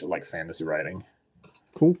age of like fantasy writing.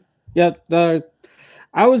 Cool. Yeah,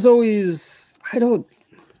 I was always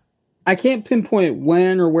I can't pinpoint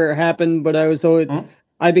when or where it happened, but I was always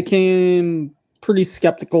I became pretty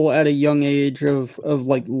skeptical at a young age of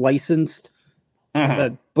like licensed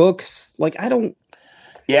books. Like I don't.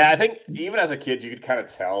 Yeah, I think even as a kid, you could kind of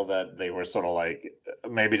tell that they were sort of like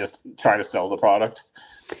maybe just trying to sell the product.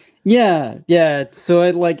 Yeah. So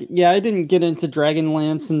I didn't get into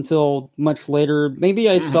Dragonlance until much later. Maybe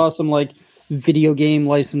I saw some like video game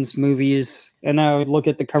licensed movies, and I would look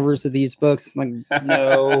at the covers of these books like,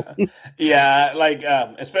 no. Yeah, like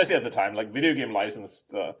especially at the time, like video game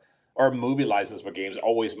licensed or movie license for games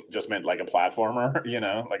always just meant like a platformer,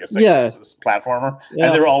 like a platformer,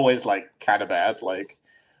 and they're always like kind of bad, like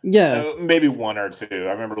maybe one or two.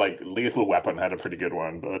 I remember like Lethal Weapon had a pretty good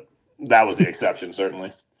one, but that was the exception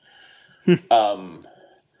certainly.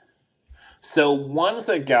 So once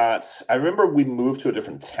I remember we moved to a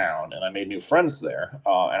different town and I made new friends there.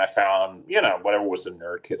 And I found, whatever was the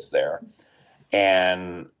nerd kids there.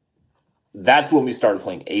 And that's when we started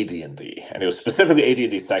playing AD&D. And it was specifically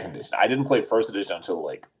AD&D second edition. I didn't play first edition until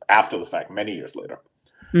like after the fact, many years later.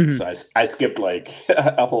 So I skipped like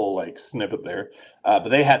a whole like snippet there. But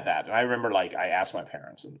they had that. And I remember like I asked my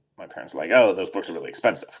parents, and my parents were like, oh, those books are really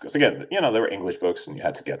expensive. Because again, they were English books and you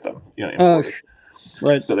had to get them, imported.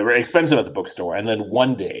 Right. So they were expensive at the bookstore. And then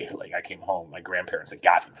one day, like I came home, my grandparents had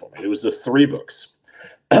got them for me. It was the 3 books,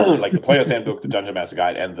 like the Player's Handbook, the Dungeon Master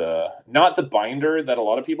Guide, and not the binder that a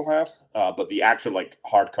lot of people have, but the actual like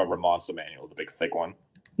hardcover monster manual, the big thick one.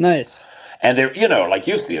 Nice. And they're, like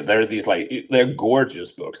you see it, they're these like, they're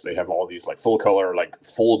gorgeous books. They have all these like full color, like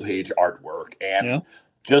full page artwork and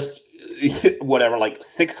just whatever, like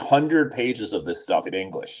 600 pages of this stuff in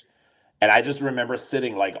English. And I just remember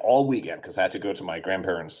sitting like all weekend because I had to go to my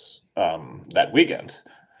grandparents that weekend.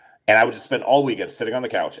 And I would just spend all weekend sitting on the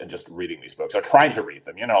couch and just reading these books or trying to read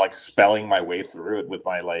them, like spelling my way through it with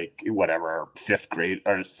my like whatever 5th grade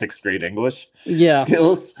or 6th grade English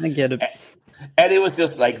skills. I get it. And it was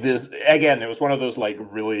just like this, again, it was one of those like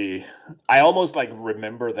really, I almost like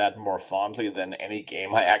remember that more fondly than any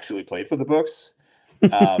game I actually played for the books.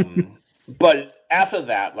 But after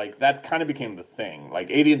that, like that kind of became the thing.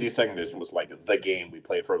 Like AD&D Second Edition was like the game we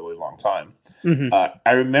played for a really long time.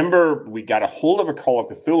 I remember we got a hold of a Call of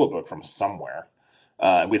Cthulhu book from somewhere.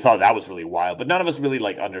 We thought that was really wild, but none of us really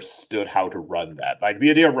like understood how to run that. Like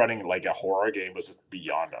the idea of running like a horror game was just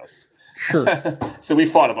beyond us. Sure. So we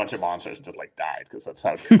fought a bunch of monsters and just like died because that's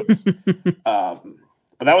how it goes. But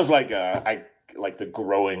that was like I like the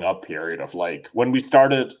growing up period of like when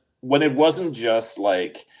it wasn't just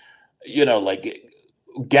like like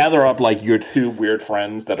gather up like your 2 weird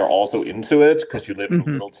friends that are also into it because you live in a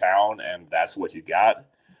little town and that's what you got.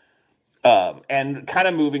 And kind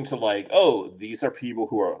of moving to like, oh, these are people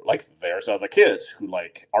who are like, there's other kids who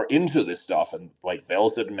like are into this stuff and like they'll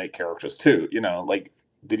sit and make characters too. Like,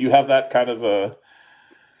 did you have that kind of a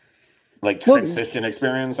like transition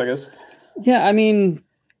experience, I guess? Yeah, I mean,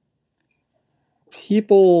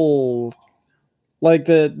 people like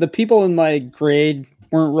the people in my grade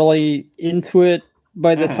weren't really into it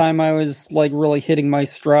by the time I was like really hitting my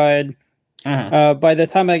stride. By the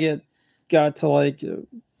time I got to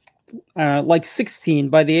like 16,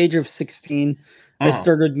 by the age of 16, I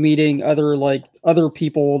started meeting other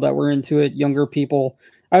people that were into it, younger people.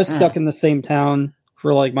 I was stuck in the same town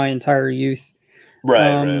for like my entire youth.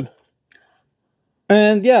 Right.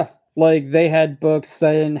 And yeah, like they had books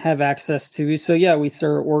I didn't have access to. So yeah, we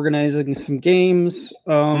started organizing some games.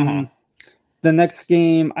 The next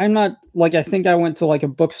game, I think I went to like a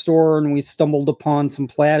bookstore and we stumbled upon some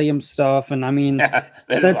Palladium stuff. And I mean,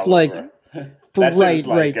 that's like,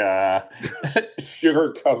 right.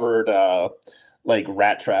 Sugar covered, like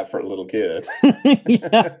rat trap for a little kid.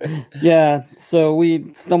 Yeah. So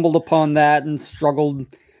we stumbled upon that and struggled.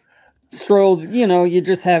 You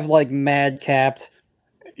just have like madcapped,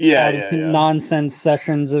 nonsense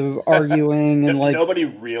sessions of arguing and like nobody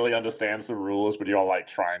really understands the rules, but you're all like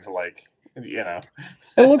trying to like. It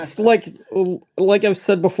looks like I've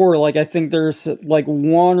said before, like I think there's like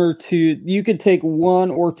 1 or 2, you could take 1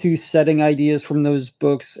 or 2 setting ideas from those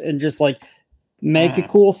books and just like make a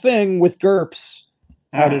cool thing with GURPS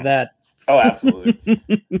out of that. Oh, absolutely.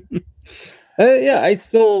 Yeah, I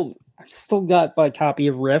still got my copy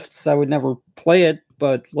of Rifts. I would never play it,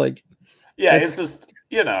 but like it's just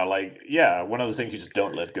one of those things you just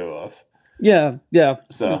don't let go of. Yeah.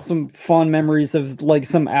 So some fond memories of like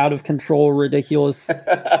some out of control, ridiculous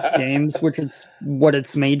games, which it's what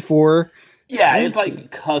it's made for. Yeah, it's like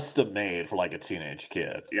custom made for like a teenage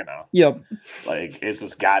kid, Yep. Like it's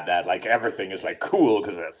just got that like everything is like cool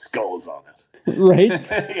because it has skulls on it. Right.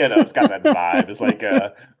 It's got that vibe. It's like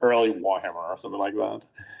a early Warhammer or something like that.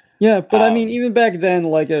 Yeah, but I mean, even back then,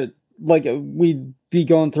 we'd be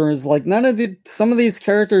going through is like some of these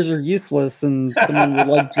characters are useless, and someone would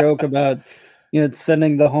like joke about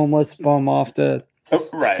sending the homeless bum off to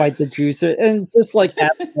fight the juicer, and just like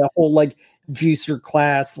having a whole like juicer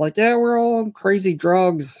class, like we're all on crazy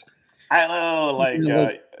drugs. I know,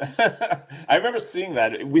 I remember seeing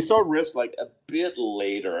that. We saw Rifts like a bit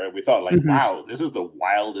later, and we thought like, wow, this is the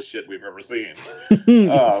wildest shit we've ever seen.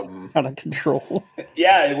 Out of control.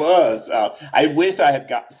 Yeah, it was. I wish I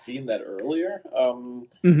had seen that earlier.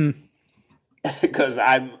 Because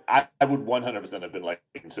I would 100% have been like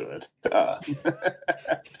into it.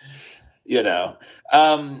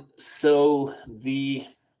 So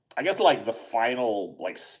I guess like the final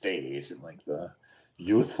like stage and like the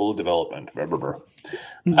youthful development,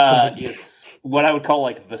 is what I would call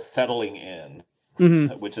like the settling in,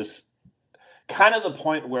 which is kind of the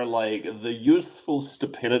point where like the youthful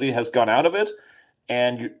stupidity has gone out of it,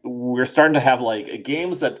 and we're starting to have like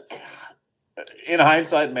games that, in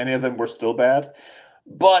hindsight, many of them were still bad,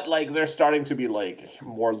 but like they're starting to be like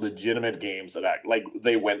more legitimate games that like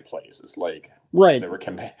they went places. Like there were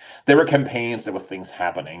campaigns, there were things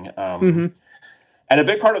happening. And a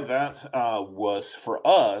big part of that was for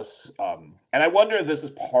us, and I wonder if this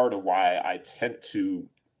is part of why I tend to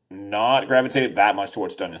not gravitate that much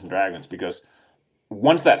towards Dungeons and Dragons, because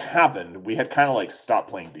once that happened, we had kind of like stopped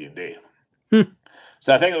playing D&D.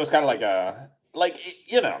 So I think it was kind of like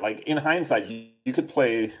in hindsight, you could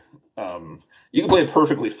play a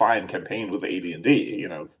perfectly fine campaign with AD&D,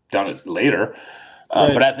 done it later.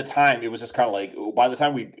 But at the time, it was just kind of like, by the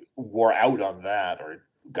time we wore out on that or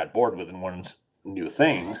got bored with it and wanted new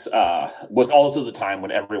things, was also the time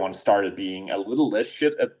when everyone started being a little less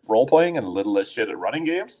shit at role playing and a little less shit at running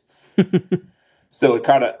games. So it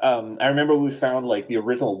kind of, I remember we found like the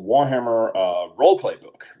original Warhammer roleplay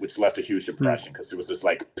book, which left a huge impression because it was this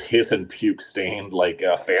like piss and puke stained like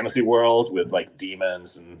fantasy world with like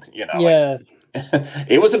demons and, you know, like,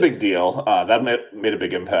 it was a big deal. That made a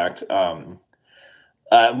big impact.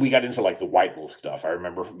 We got into like the White Wolf stuff. I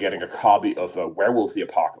remember getting a copy of Werewolf the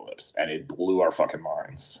Apocalypse, and it blew our fucking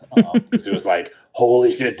minds. Because it was like,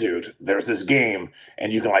 holy shit, dude, there's this game,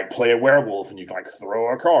 and you can like play a werewolf, and you can like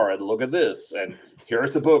throw a car, and look at this, and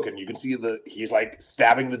here's the book, and you can see he's like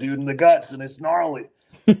stabbing the dude in the guts, and it's gnarly.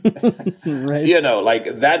 Right. You know,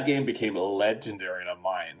 like that game became legendary in our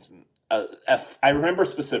minds. And I remember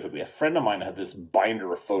specifically, a friend of mine had this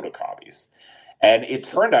binder of photocopies. And it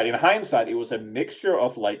turned out, in hindsight, it was a mixture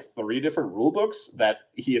of like 3 different rule books that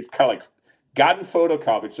he had kind of like gotten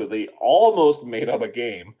photocopied, so they almost made up a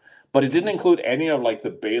game, but it didn't include any of like the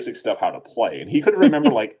basic stuff how to play. And he could remember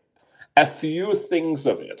like a few things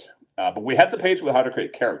of it, but we had the page with how to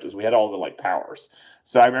create characters. We had all the like powers.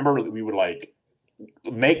 So I remember we would like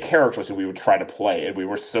make characters and we would try to play, and we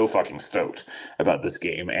were so fucking stoked about this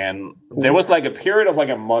game. And there was like a period of like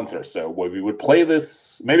a month or so where we would play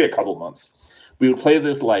this, maybe a couple months. We would play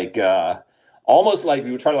this like almost like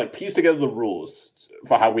we would try to like piece together the rules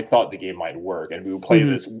for how we thought the game might work, and we would play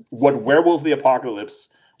this what Werewolf the Apocalypse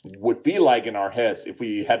would be like in our heads if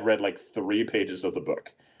we had read like 3 pages of the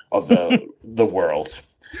book of the world.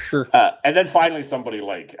 Sure. And then finally somebody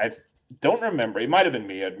like, I don't remember, it might have been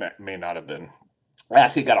me, it may not have been, I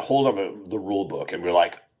actually got a hold of the rule book, and we were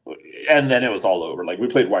like, and then it was all over. Like we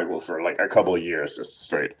played White Wolf for like a couple of years just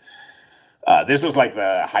straight. This was like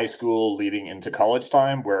the high school leading into college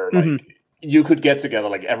time where like you could get together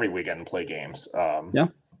like every weekend and play games,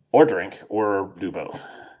 or drink or do both.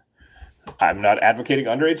 I'm not advocating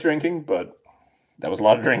underage drinking, but that was a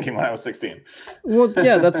lot of drinking when I was 16. Well,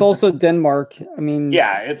 yeah, that's also Denmark. I mean,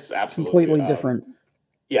 yeah, it's absolutely completely different.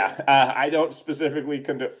 I don't specifically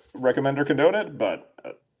recommend or condone it, but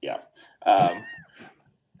yeah.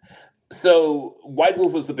 So White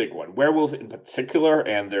Wolf was the big one. Werewolf in particular,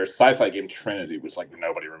 and their sci-fi game Trinity, which like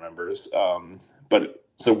nobody remembers. But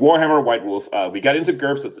so Warhammer, White Wolf, we got into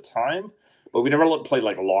GURPS at the time, but we never played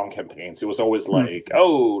like long campaigns. It was always like,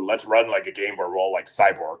 oh, let's run like a game where we're all like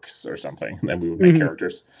cyborgs or something, and then we would make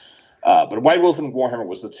characters. But White Wolf and Warhammer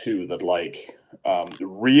was the 2 that like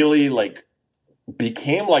really like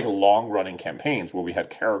became like long-running campaigns where we had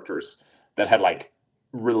characters that had like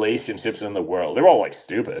relationships in the world. They were all like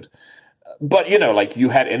stupid. But, you know, like you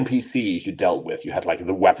had NPCs you dealt with. You had like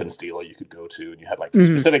the weapons dealer you could go to, and you had like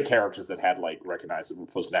specific characters that had like recognizable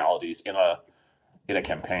personalities in a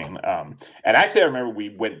campaign. And actually, I remember we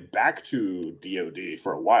went back to DoD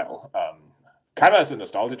for a while, kind of as a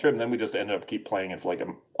nostalgia trip, and then we just ended up keep playing it for like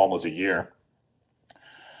almost a year.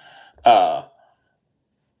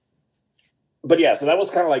 But yeah, so that was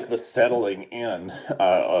kind of like the settling in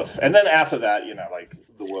of, and then after that, you know, like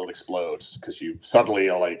the world explodes because you suddenly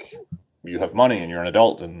are like, you have money and you're an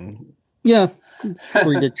adult and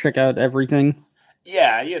free to check out everything.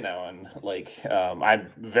 Yeah, you know, and like I'm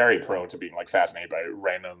very prone to being like fascinated by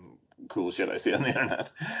random cool shit I see on the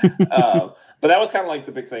internet. But that was kind of like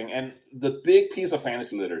the big thing, and the big piece of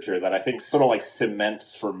fantasy literature that I think sort of like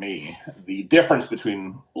cements for me the difference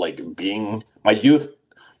between like being my youth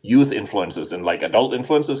influences and like adult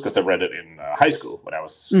influences, because I read it in high school when I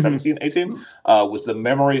was 17, 18, was the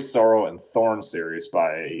Memory, Sorrow, and Thorn series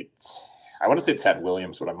by, I want to say Ted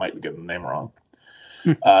Williams, but I might be getting the name wrong.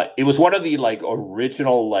 It was one of the like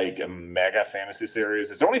original like mega fantasy series.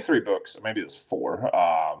 It's only 3 books, maybe it's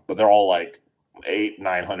 4, but they're all like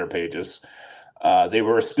 800-900 pages. They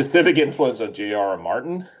were a specific influence on J.R.R.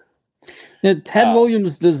 Martin. Yeah, Ted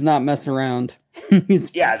Williams does not mess around.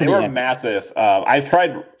 They were massive.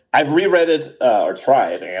 I've reread it or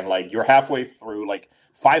tried, and like you're halfway through, like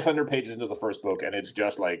 500 pages into the first book, and it's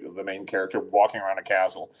just like the main character walking around a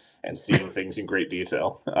castle and seeing things in great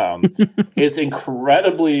detail. It's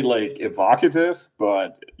incredibly like evocative,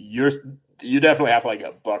 but you definitely have to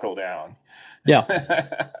like buckle down. Yeah.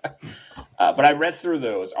 But I read through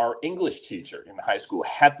those. Our English teacher in high school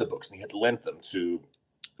had the books, and he had lent them to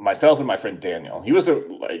myself and my friend Daniel. He was a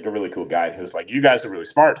really cool guy. He was like, you guys are really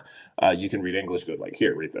smart. You can read English good. Like,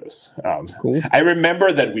 here, read those. Cool. I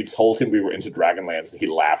remember that we told him we were into Dragonlance, and he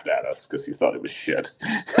laughed at us because he thought it was shit.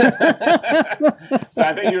 So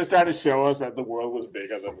I think he was trying to show us that the world was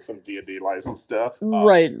bigger than some D&D licensed stuff.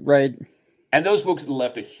 Right. And those books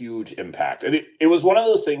left a huge impact. And it was one of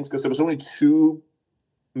those things, because there was only 2,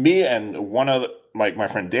 me and one other, my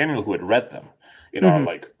friend Daniel, who had read them. in our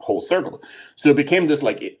like whole circle. So it became this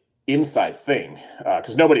like inside thing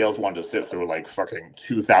because nobody else wanted to sit through like fucking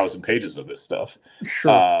 2,000 pages of this stuff.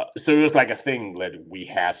 Sure. So it was like a thing that we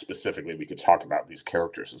had specifically. We could talk about these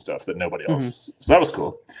characters and stuff that nobody else. So that was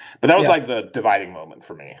cool. But that was like the dividing moment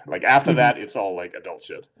for me. Like after that, it's all like adult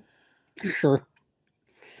shit. Sure.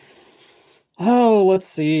 Oh, let's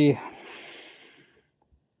see.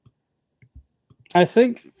 I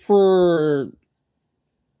think for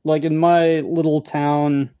like in my little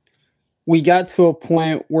town, we got to a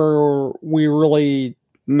point where we really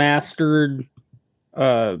mastered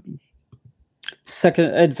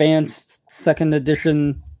advanced second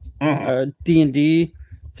edition D&D.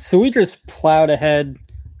 So we just plowed ahead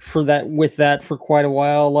with that for quite a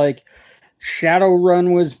while. Like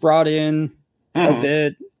Shadowrun was brought in a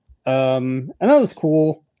bit. And that was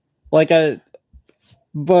cool.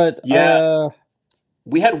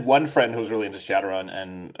 We had one friend who was really into Shadowrun,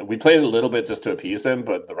 and we played a little bit just to appease him,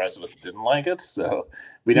 but the rest of us didn't like it, so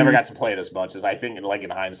we never got to play it as much as I think, like in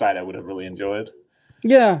hindsight, I would have really enjoyed.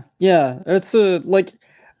 Yeah. It's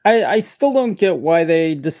I still don't get why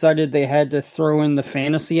they decided they had to throw in the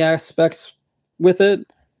fantasy aspects with it,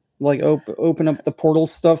 like open up the portal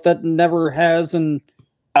stuff that never has, and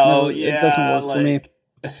it doesn't work for me.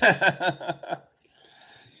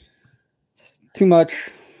 It's too much.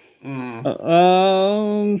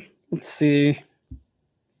 Let's see.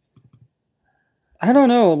 I don't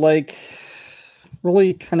know, like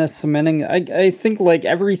really kind of cementing. I think like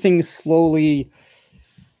everything slowly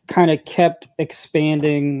kind of kept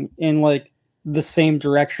expanding in like the same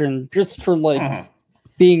direction just for like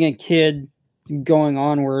being a kid going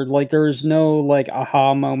onward. Like there was no like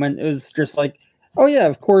aha moment. It was just like, oh yeah,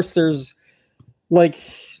 of course there's like,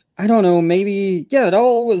 I don't know, maybe it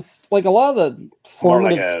all was like a lot of the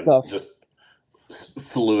formative stuff. Just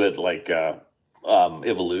fluid like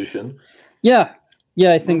evolution. Yeah,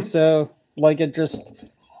 I think so. Like it just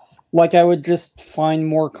like I would just find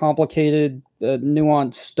more complicated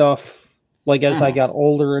nuanced stuff like as I got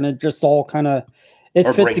older, and it just all kind of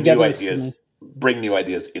fit together. Bring new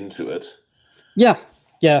ideas into it. Yeah,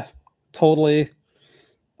 totally.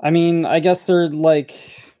 I mean, I guess they're like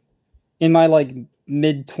in my like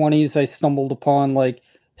mid-20s I stumbled upon like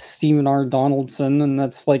Stephen R. Donaldson, and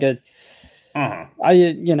that's like I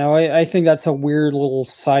think that's a weird little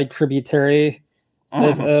side tributary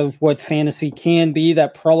of what fantasy can be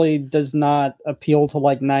that probably does not appeal to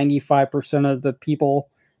like 95% of the people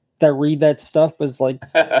that read that stuff, is like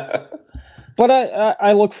but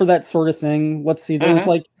I look for that sort of thing. Let's see, there was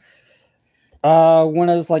like when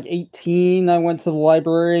I was like 18, I went to the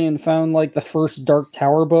library and found like the first Dark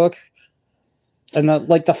Tower book, and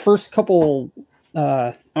like the first couple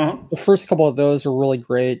of those are really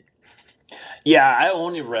great. Yeah, I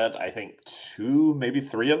only read, I think, 2, maybe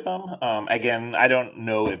 3 of them. Again, I don't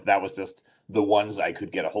know if that was just the ones I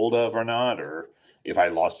could get a hold of or not, or if I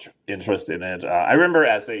lost interest in it. I remember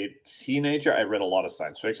as a teenager, I read a lot of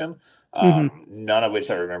science fiction, none of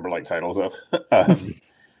which I remember like titles of.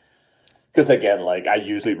 Because again, like I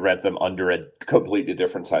usually read them under a completely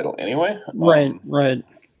different title anyway. Right.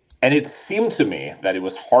 And it seemed to me that it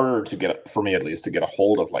was harder to get, for me at least, to get a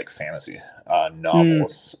hold of like fantasy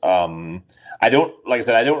novels. I don't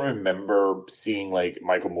remember seeing like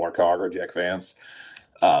Michael Moorcock or Jack Vance.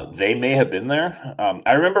 They may have been there.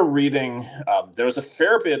 I remember reading, there was a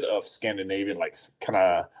fair bit of Scandinavian, like kind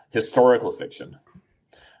of historical fiction.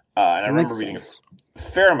 And I remember reading a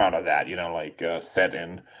fair amount of that, like set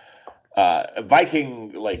in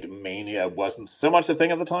Viking, like mania wasn't so much a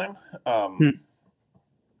thing at the time.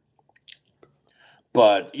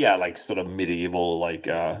 But yeah, like sort of medieval, like,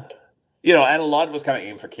 and a lot was kind of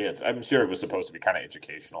aimed for kids. I'm sure it was supposed to be kind of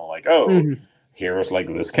educational. Like, here's like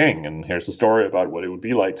this king, and here's the story about what it would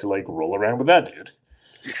be like to like roll around with that dude.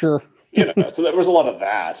 Sure. So there was a lot of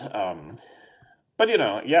that. But it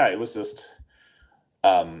was just,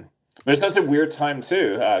 there's such a weird time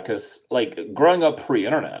too, because like growing up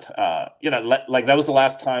pre-internet, like that was the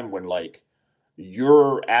last time when like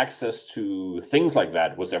your access to things like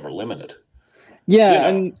that was ever limited. Yeah,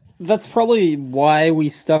 and that's probably why we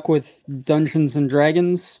stuck with Dungeons and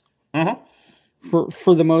Dragons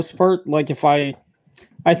for the most part. Like I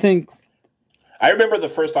think I remember the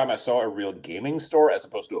first time I saw a real gaming store as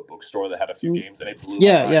opposed to a bookstore that had a few games, and it blew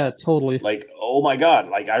my mind. Yeah, totally. Like, oh my god!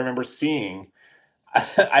 Like I remember seeing.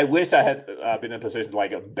 I wish I had been in a position to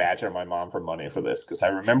like badger my mom for money for this, because I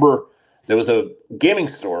remember there was a gaming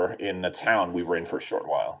store in a town we were in for a short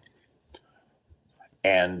while,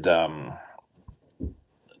 and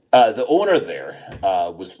the owner there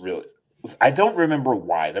was really I don't remember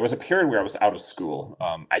why. There was a period where I was out of school.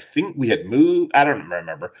 I think we had moved. I don't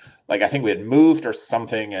remember. Like, I think we had moved or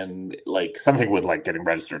something, and like something with like getting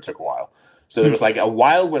registered took a while. So there was like a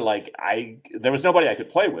while where like there was nobody I could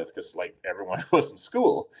play with because like everyone was in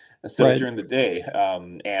school, and so during the day,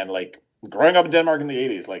 and like growing up in Denmark in the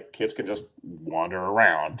 80s, like kids could just wander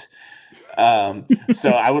around. So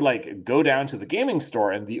I would like go down to the gaming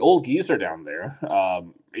store, and the old geezer down there,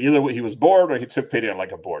 either he was bored or he took pity on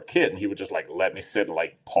like a bored kid, and he would just like let me sit and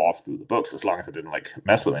like paw through the books as long as I didn't like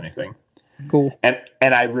mess with anything. Cool. And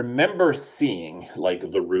I remember seeing like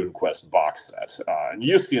the RuneQuest box set. And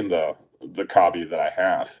you've seen the copy that I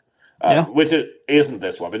have, which isn't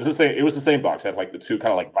this one, but it's the same. It was the same box. It had like the two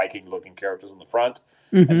kind of like Viking looking characters in the front.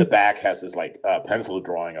 And the back has this like pencil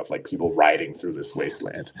drawing of like people riding through this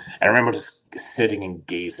wasteland. And I remember just sitting and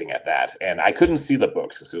gazing at that. And I couldn't see the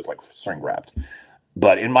books because it was like string wrapped.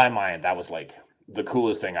 But in my mind, that was like the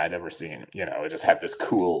coolest thing I'd ever seen. You know, it just had this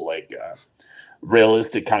cool like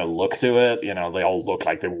realistic kind of look to it. You know, they all look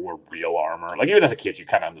like they wore real armor. Like even as a kid, you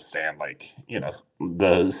kind of understand like, you know,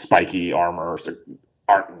 the spiky armor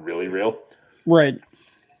aren't really real. Right.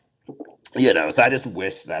 You know, so I just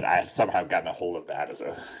wish that I had somehow gotten a hold of that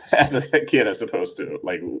as a kid, as opposed to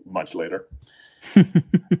like much later.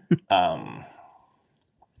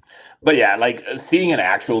 But yeah, like seeing an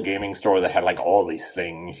actual gaming store that had like all these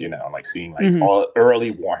things, you know, like seeing like all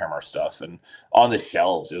early Warhammer stuff and on the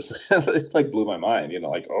shelves, it like blew my mind. You know,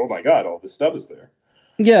 like, oh my god, all this stuff is there.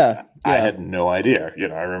 Yeah. I had no idea. You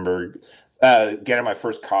know, I remember getting my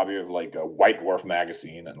first copy of like a White Dwarf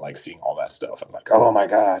magazine and like seeing all that stuff. I'm like, oh my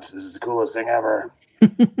god, this is the coolest thing ever.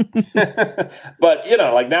 But you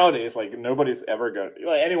know, like nowadays, like nobody's ever going.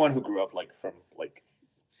 Like anyone who grew up like from like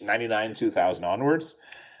 99, 2000 onwards,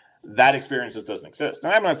 that experience just doesn't exist.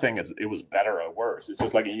 And I'm not saying it was better or worse. It's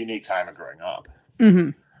just like a unique time of growing up.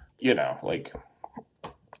 You know, like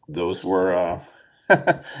those were.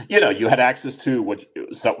 You know, you had access to what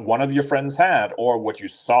one of your friends had, or what you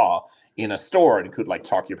saw in a store and could like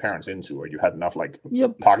talk your parents into, or you had enough like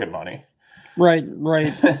pocket money. Right.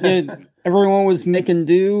 Yeah, everyone was making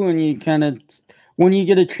do, and you kind of, when you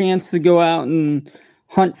get a chance to go out and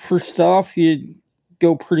hunt for stuff, you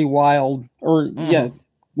go pretty wild. Or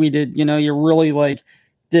we did. You know, you really like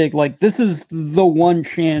dig like this is the one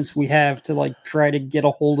chance we have to like try to get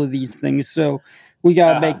a hold of these things. So we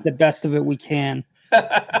gotta make the best of it we can.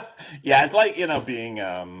 Yeah, it's like, you know, being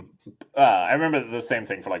I remember the same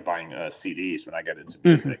thing for like buying CDs when I got into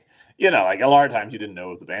music. You know, like a lot of times you didn't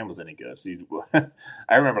know if the band was any good. So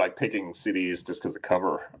I remember like picking CDs just because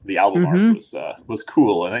the album art was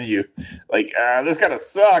cool, and then you like this kind of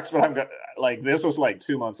sucks, but I'm gonna like this was like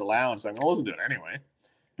 2 months allowance, so I'm gonna listen to it anyway.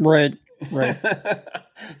 Right.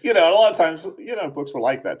 You know, a lot of times, you know, books were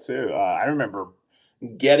like that too. I remember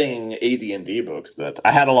getting AD&D books that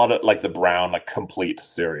I had a lot of like the Brown like complete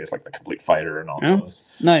series, like the Complete Fighter and all those.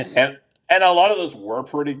 Nice. And a lot of those were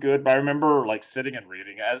pretty good, but I remember like sitting and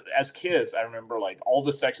reading as kids. I remember like all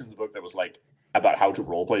the sections of the book that was like about how to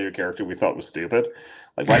roleplay your character we thought was stupid.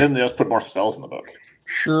 Like, why didn't they just put more spells in the book?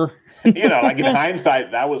 Sure. You know, like in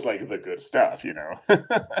hindsight, that was like the good stuff, you know.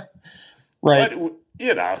 Right. But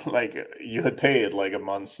you know, like you had paid like a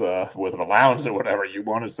month's worth of allowance or whatever. You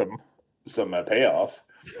wanted some payoff.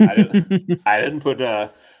 I didn't put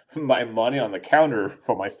my money on the counter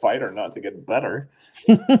for my fighter not to get better.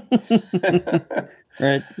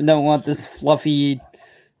 Right. You don't want this fluffy,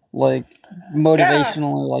 like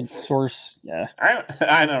motivational like source. Yeah.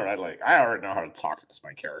 I know, right? Like I already know how to talk to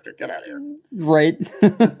my character. Get out of here. Right.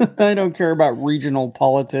 I don't care about regional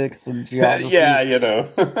politics and geography. Yeah, you know.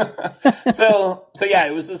 So yeah,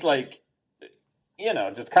 it was just like, you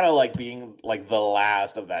know, just kind of like being like the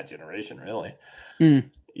last of that generation, really.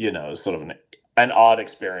 You know, sort of an odd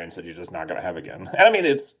experience that you're just not going to have again. And I mean,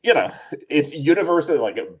 it's, you know, it's universally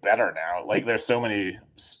like better now. Like there's so many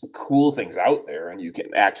cool things out there, and you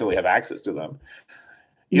can actually have access to them.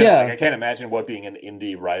 You know, like I can't imagine what being an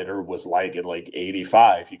indie writer was like in like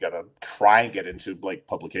 85. You got to try and get into like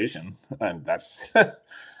publication, and that's,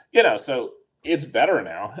 you know, so it's better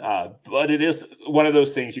now. But it is one of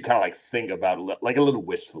those things you kind of like think about like a little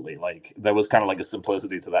wistfully. Like there was kind of like a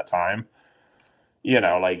simplicity to that time. You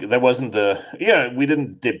know, like there wasn't we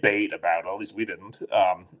didn't debate about, at least we didn't,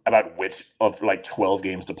 about which of like 12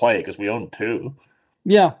 games to play because we owned 2.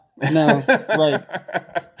 Yeah, no, right.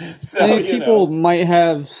 So people might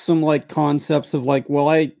have some like concepts of like,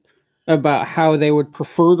 about how they would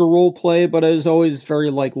prefer to role play, but it was always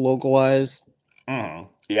very like localized.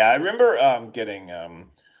 Yeah, I remember getting there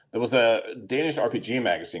was a Danish RPG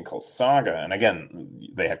magazine called Saga, and again,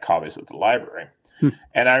 they had copies at the library.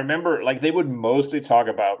 And I remember, like, they would mostly talk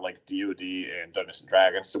about, like, DoD and Dungeons and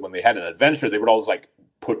Dragons. So when they had an adventure, they would always, like,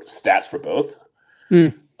 put stats for both.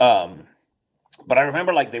 But I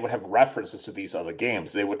remember, like, they would have references to these other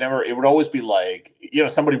games. They would never, it would always be like, you know,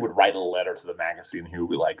 somebody would write a letter to the magazine who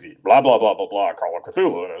would be like, blah, blah, blah, blah, blah, Call of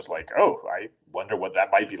Cthulhu. And I was like, oh, I wonder what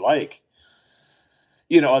that might be like.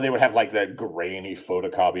 You know, they would have, like, that grainy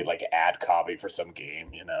photocopy, like, ad copy for some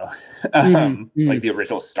game, you know, like the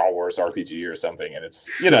original Star Wars RPG or something. And it's,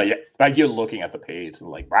 you know, like, you're looking at the page and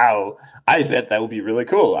like, wow, I bet that would be really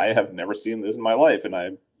cool. I have never seen this in my life, and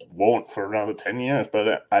I won't for another 10 years,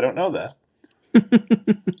 but I don't know that.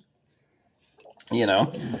 You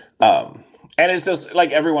know, and it's just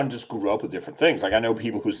like everyone just grew up with different things. Like, I know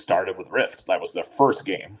people who started with Rift. That was their first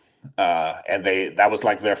game, and that was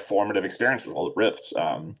like their formative experience with all the Rifts.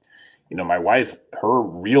 You know, my wife, her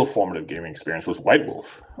real formative gaming experience was White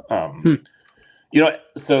Wolf. You know,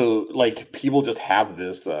 so like people just have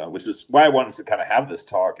this, which is why I wanted to kind of have this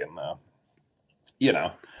talk. And you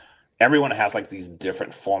know, everyone has like these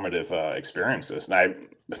different formative experiences, and I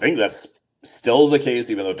think that's still the case,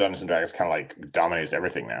 even though Dungeons and Dragons kind of like dominates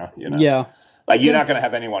everything now, you know? Yeah. Like, you're not going to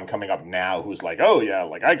have anyone coming up now who's like, oh, yeah,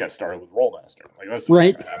 like, I got started with Rollmaster. Like, that's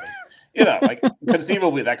right. You know, like,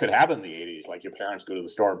 conceivably, that could happen in the 80s. Like, your parents go to the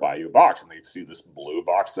store and buy you a box, and they see this blue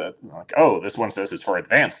box set. And like, oh, this one says it's for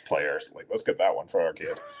advanced players. Like, let's get that one for our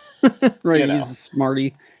kid. Right, you know? He's a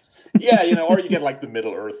smarty. Yeah, you know, or you get, like, the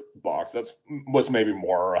Middle Earth box. Was maybe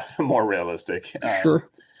more realistic. Sure.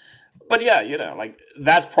 But yeah, you know, like,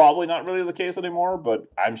 that's probably not really the case anymore, but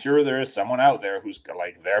I'm sure there is someone out there who's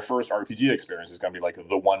like their first RPG experience is going to be like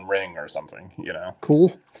the One Ring or something, you know?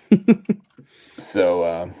 Cool.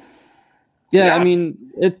 So, yeah, I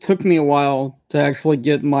mean, it took me a while to actually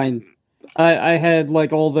get mine. I had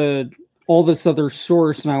like all this other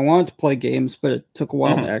source, and I wanted to play games, but it took a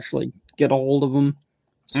while to actually get a hold of them.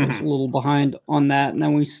 So I was a little behind on that, and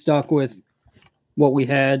then we stuck with what we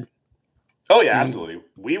had. Oh yeah, absolutely.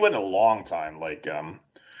 We went a long time. Like,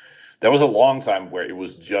 there was a long time where it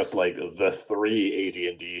was just like the 3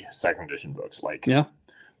 AD&D second edition books. Like, yeah.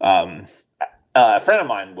 A friend of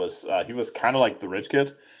mine was he was kind of like the rich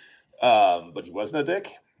kid, but he wasn't a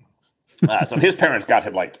dick. So his parents got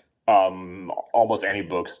him like almost any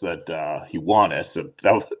books that he wanted. So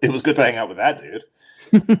it was good to hang out with that dude.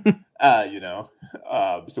 You know,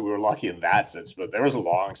 so we were lucky in that sense. But there was a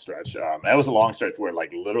long stretch. That was a long stretch where,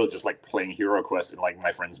 like, literally just like playing Hero Quest in like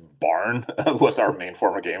my friend's barn was our main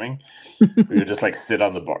form of gaming. We would just like sit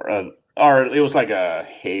on the bar, or it was like a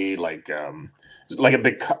hay, like a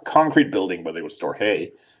big concrete building where they would store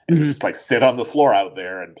hay, and we'd just like sit on the floor out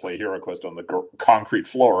there and play Hero Quest on the concrete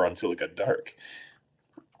floor until it got dark.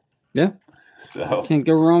 Yeah, so can't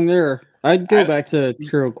go wrong there. I'd go back to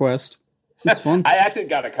Hero Quest. It's fun. I actually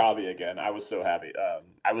got a copy again. I was so happy.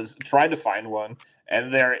 I was trying to find one,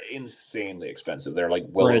 and they're insanely expensive. They're like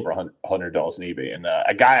well over $100 on eBay. And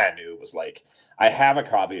a guy I knew was like, I have a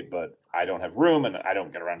copy, but I don't have room, and I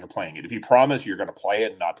don't get around to playing it. If you promise you're going to play it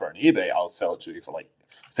and not put it on eBay, I'll sell it to you for like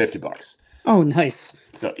 $50. Oh, nice.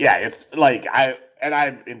 So yeah, it's like I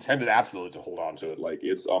intended absolutely to hold on to it. Like,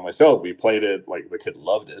 it's on myself. We played it. Like, the kid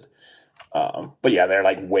loved it. But yeah, they're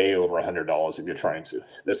like way over $100 if you're trying to.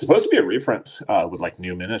 There's supposed to be a reprint with like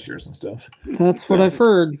new miniatures and stuff. That's what I've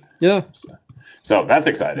heard. Yeah. So that's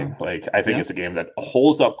exciting. Like, I think it's a game that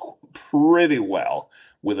holds up pretty well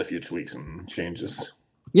with a few tweaks and changes.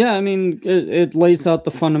 Yeah, I mean, it lays out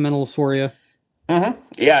the fundamentals for you.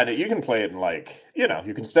 Yeah, you can play it in like, you know,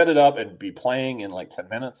 you can set it up and be playing in like 10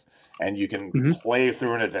 minutes, and you can play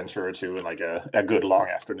through an adventure or two in like a good long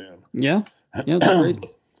afternoon. Yeah. Yeah, that's great.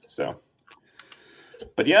 So.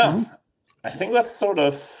 But yeah, I think that sort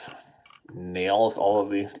of nails all of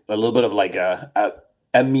these. A little bit of like a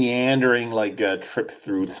meandering like a trip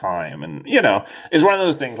through time, and you know, it's one of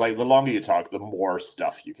those things. Like, the longer you talk, the more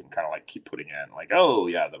stuff you can kind of like keep putting in. Like, oh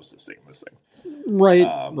yeah, that was this thing. Right,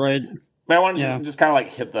 right. But I wanted to just kind of like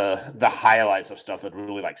hit the highlights of stuff that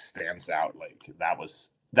really like stands out. Like, that was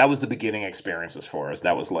the beginning experiences for us.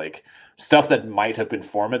 That was like stuff that might have been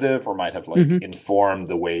formative or might have like informed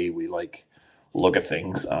the way we like look at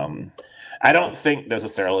things. I don't think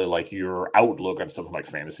necessarily like your outlook on something like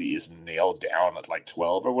fantasy is nailed down at like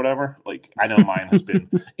 12 or whatever. Like, I know mine has been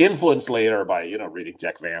influenced later by, you know, reading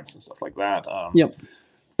Jack Vance and stuff like that.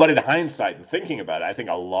 But in hindsight and thinking about it, I think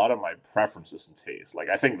a lot of my preferences and tastes, like,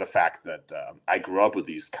 I think the fact that I grew up with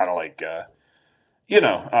these kind of like, you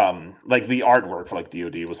know, like the artwork for like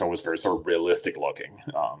DoD was always very sort of realistic looking.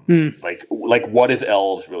 Like what if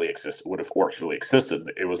elves really existed? What if orcs really existed?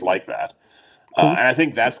 It was like that. And I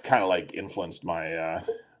think that's kind of like influenced my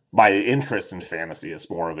my interest in fantasy is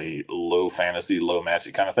more of a low fantasy, low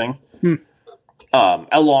magic kind of thing.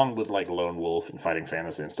 Along with like Lone Wolf and Fighting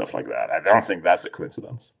Fantasy and stuff like that. I don't think that's a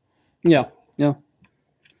coincidence. Yeah.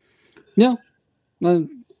 I'd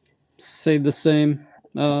say the same.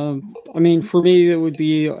 I mean, for me, it would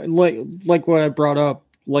be like what I brought up.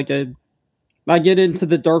 Like I get into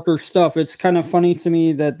the darker stuff. It's kind of funny to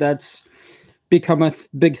me that that's become a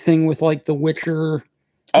big thing with like The Witcher.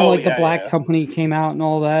 The Black Company came out and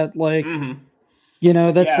all that. Like,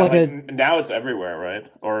 that's now it's everywhere, right?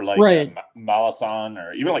 Or like Malasan,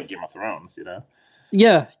 or even like Game of Thrones.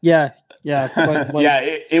 Yeah. But,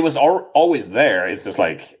 it was always there. It's just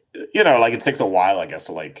like it takes a while, I guess,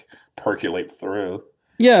 to like percolate through.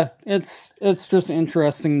 Yeah, it's just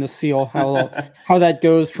interesting to see how that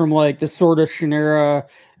goes from like the Sword of Shannara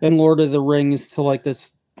and Lord of the Rings to like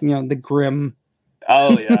this, the grim.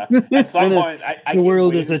 Oh yeah. At some point, the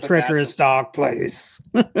world is a treacherous dark place.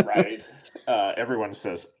 Right. Everyone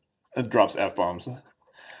says drops F-bombs.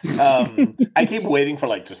 I keep waiting for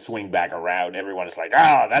like to swing back around. Everyone is like,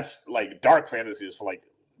 that's like dark fantasy is for like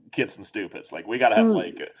kids and stupids. Like we gotta have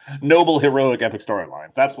like noble, heroic, epic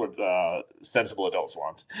storylines. That's what sensible adults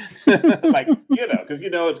want. Like because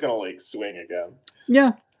it's gonna like swing again.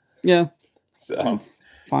 Yeah. So it's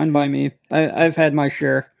fine by me. I've had my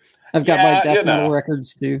share. I've got my death metal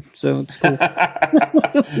records too, so it's cool.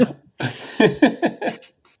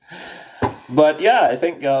 But yeah, I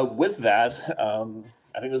think with that,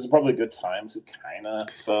 I think this is probably a good time to kind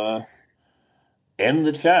of end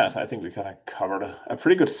the chat. I think we kind of covered a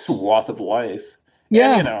pretty good swath of life.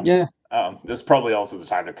 Yeah, this is probably also the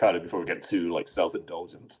time to cut it before we get too like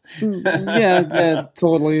self-indulgent. yeah,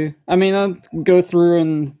 totally. I mean, I'll go through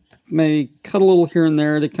and maybe cut a little here and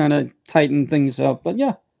there to kind of tighten things up. But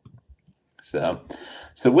yeah. So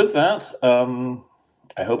with that,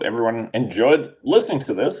 I hope everyone enjoyed listening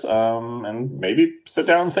to this, and maybe sit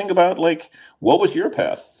down and think about like what was your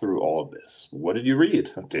path through all of this? What did you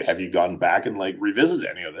read? Have you gone back and like revisited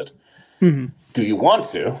any of it? Mm-hmm. Do you want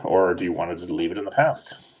to, or do you want to just leave it in the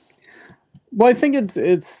past? Well, I think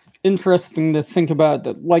it's interesting to think about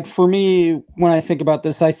that. Like for me, when I think about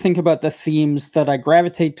this, I think about the themes that I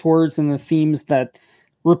gravitate towards and the themes that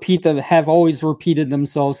have always repeated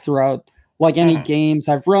themselves throughout. Like any games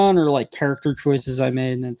I've run or like character choices I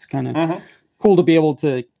made, and it's kind of cool to be able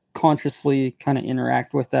to consciously kind of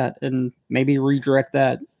interact with that and maybe redirect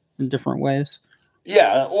that in different ways.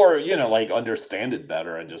 Yeah, or like understand it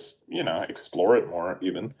better and just explore it more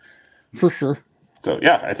even. For sure. So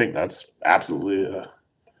yeah, I think that's absolutely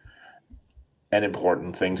an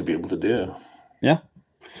important thing to be able to do. Yeah.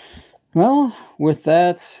 Well, with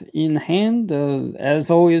that in hand, as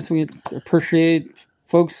always, we appreciate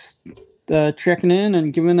folks checking in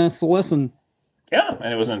and giving us a listen. Yeah,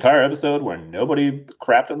 and it was an entire episode where nobody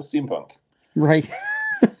crapped on steampunk. Right.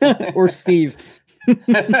 Or Steve.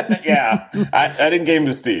 Yeah, I didn't game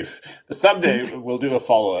to Steve. Someday we'll do a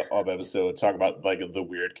follow-up episode, talk about like the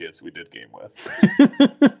weird kids we did game with.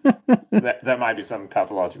 that might be some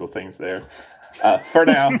pathological things there. For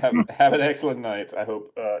now, have an excellent night. I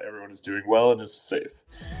hope everyone is doing well and is safe.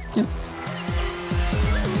 Yep.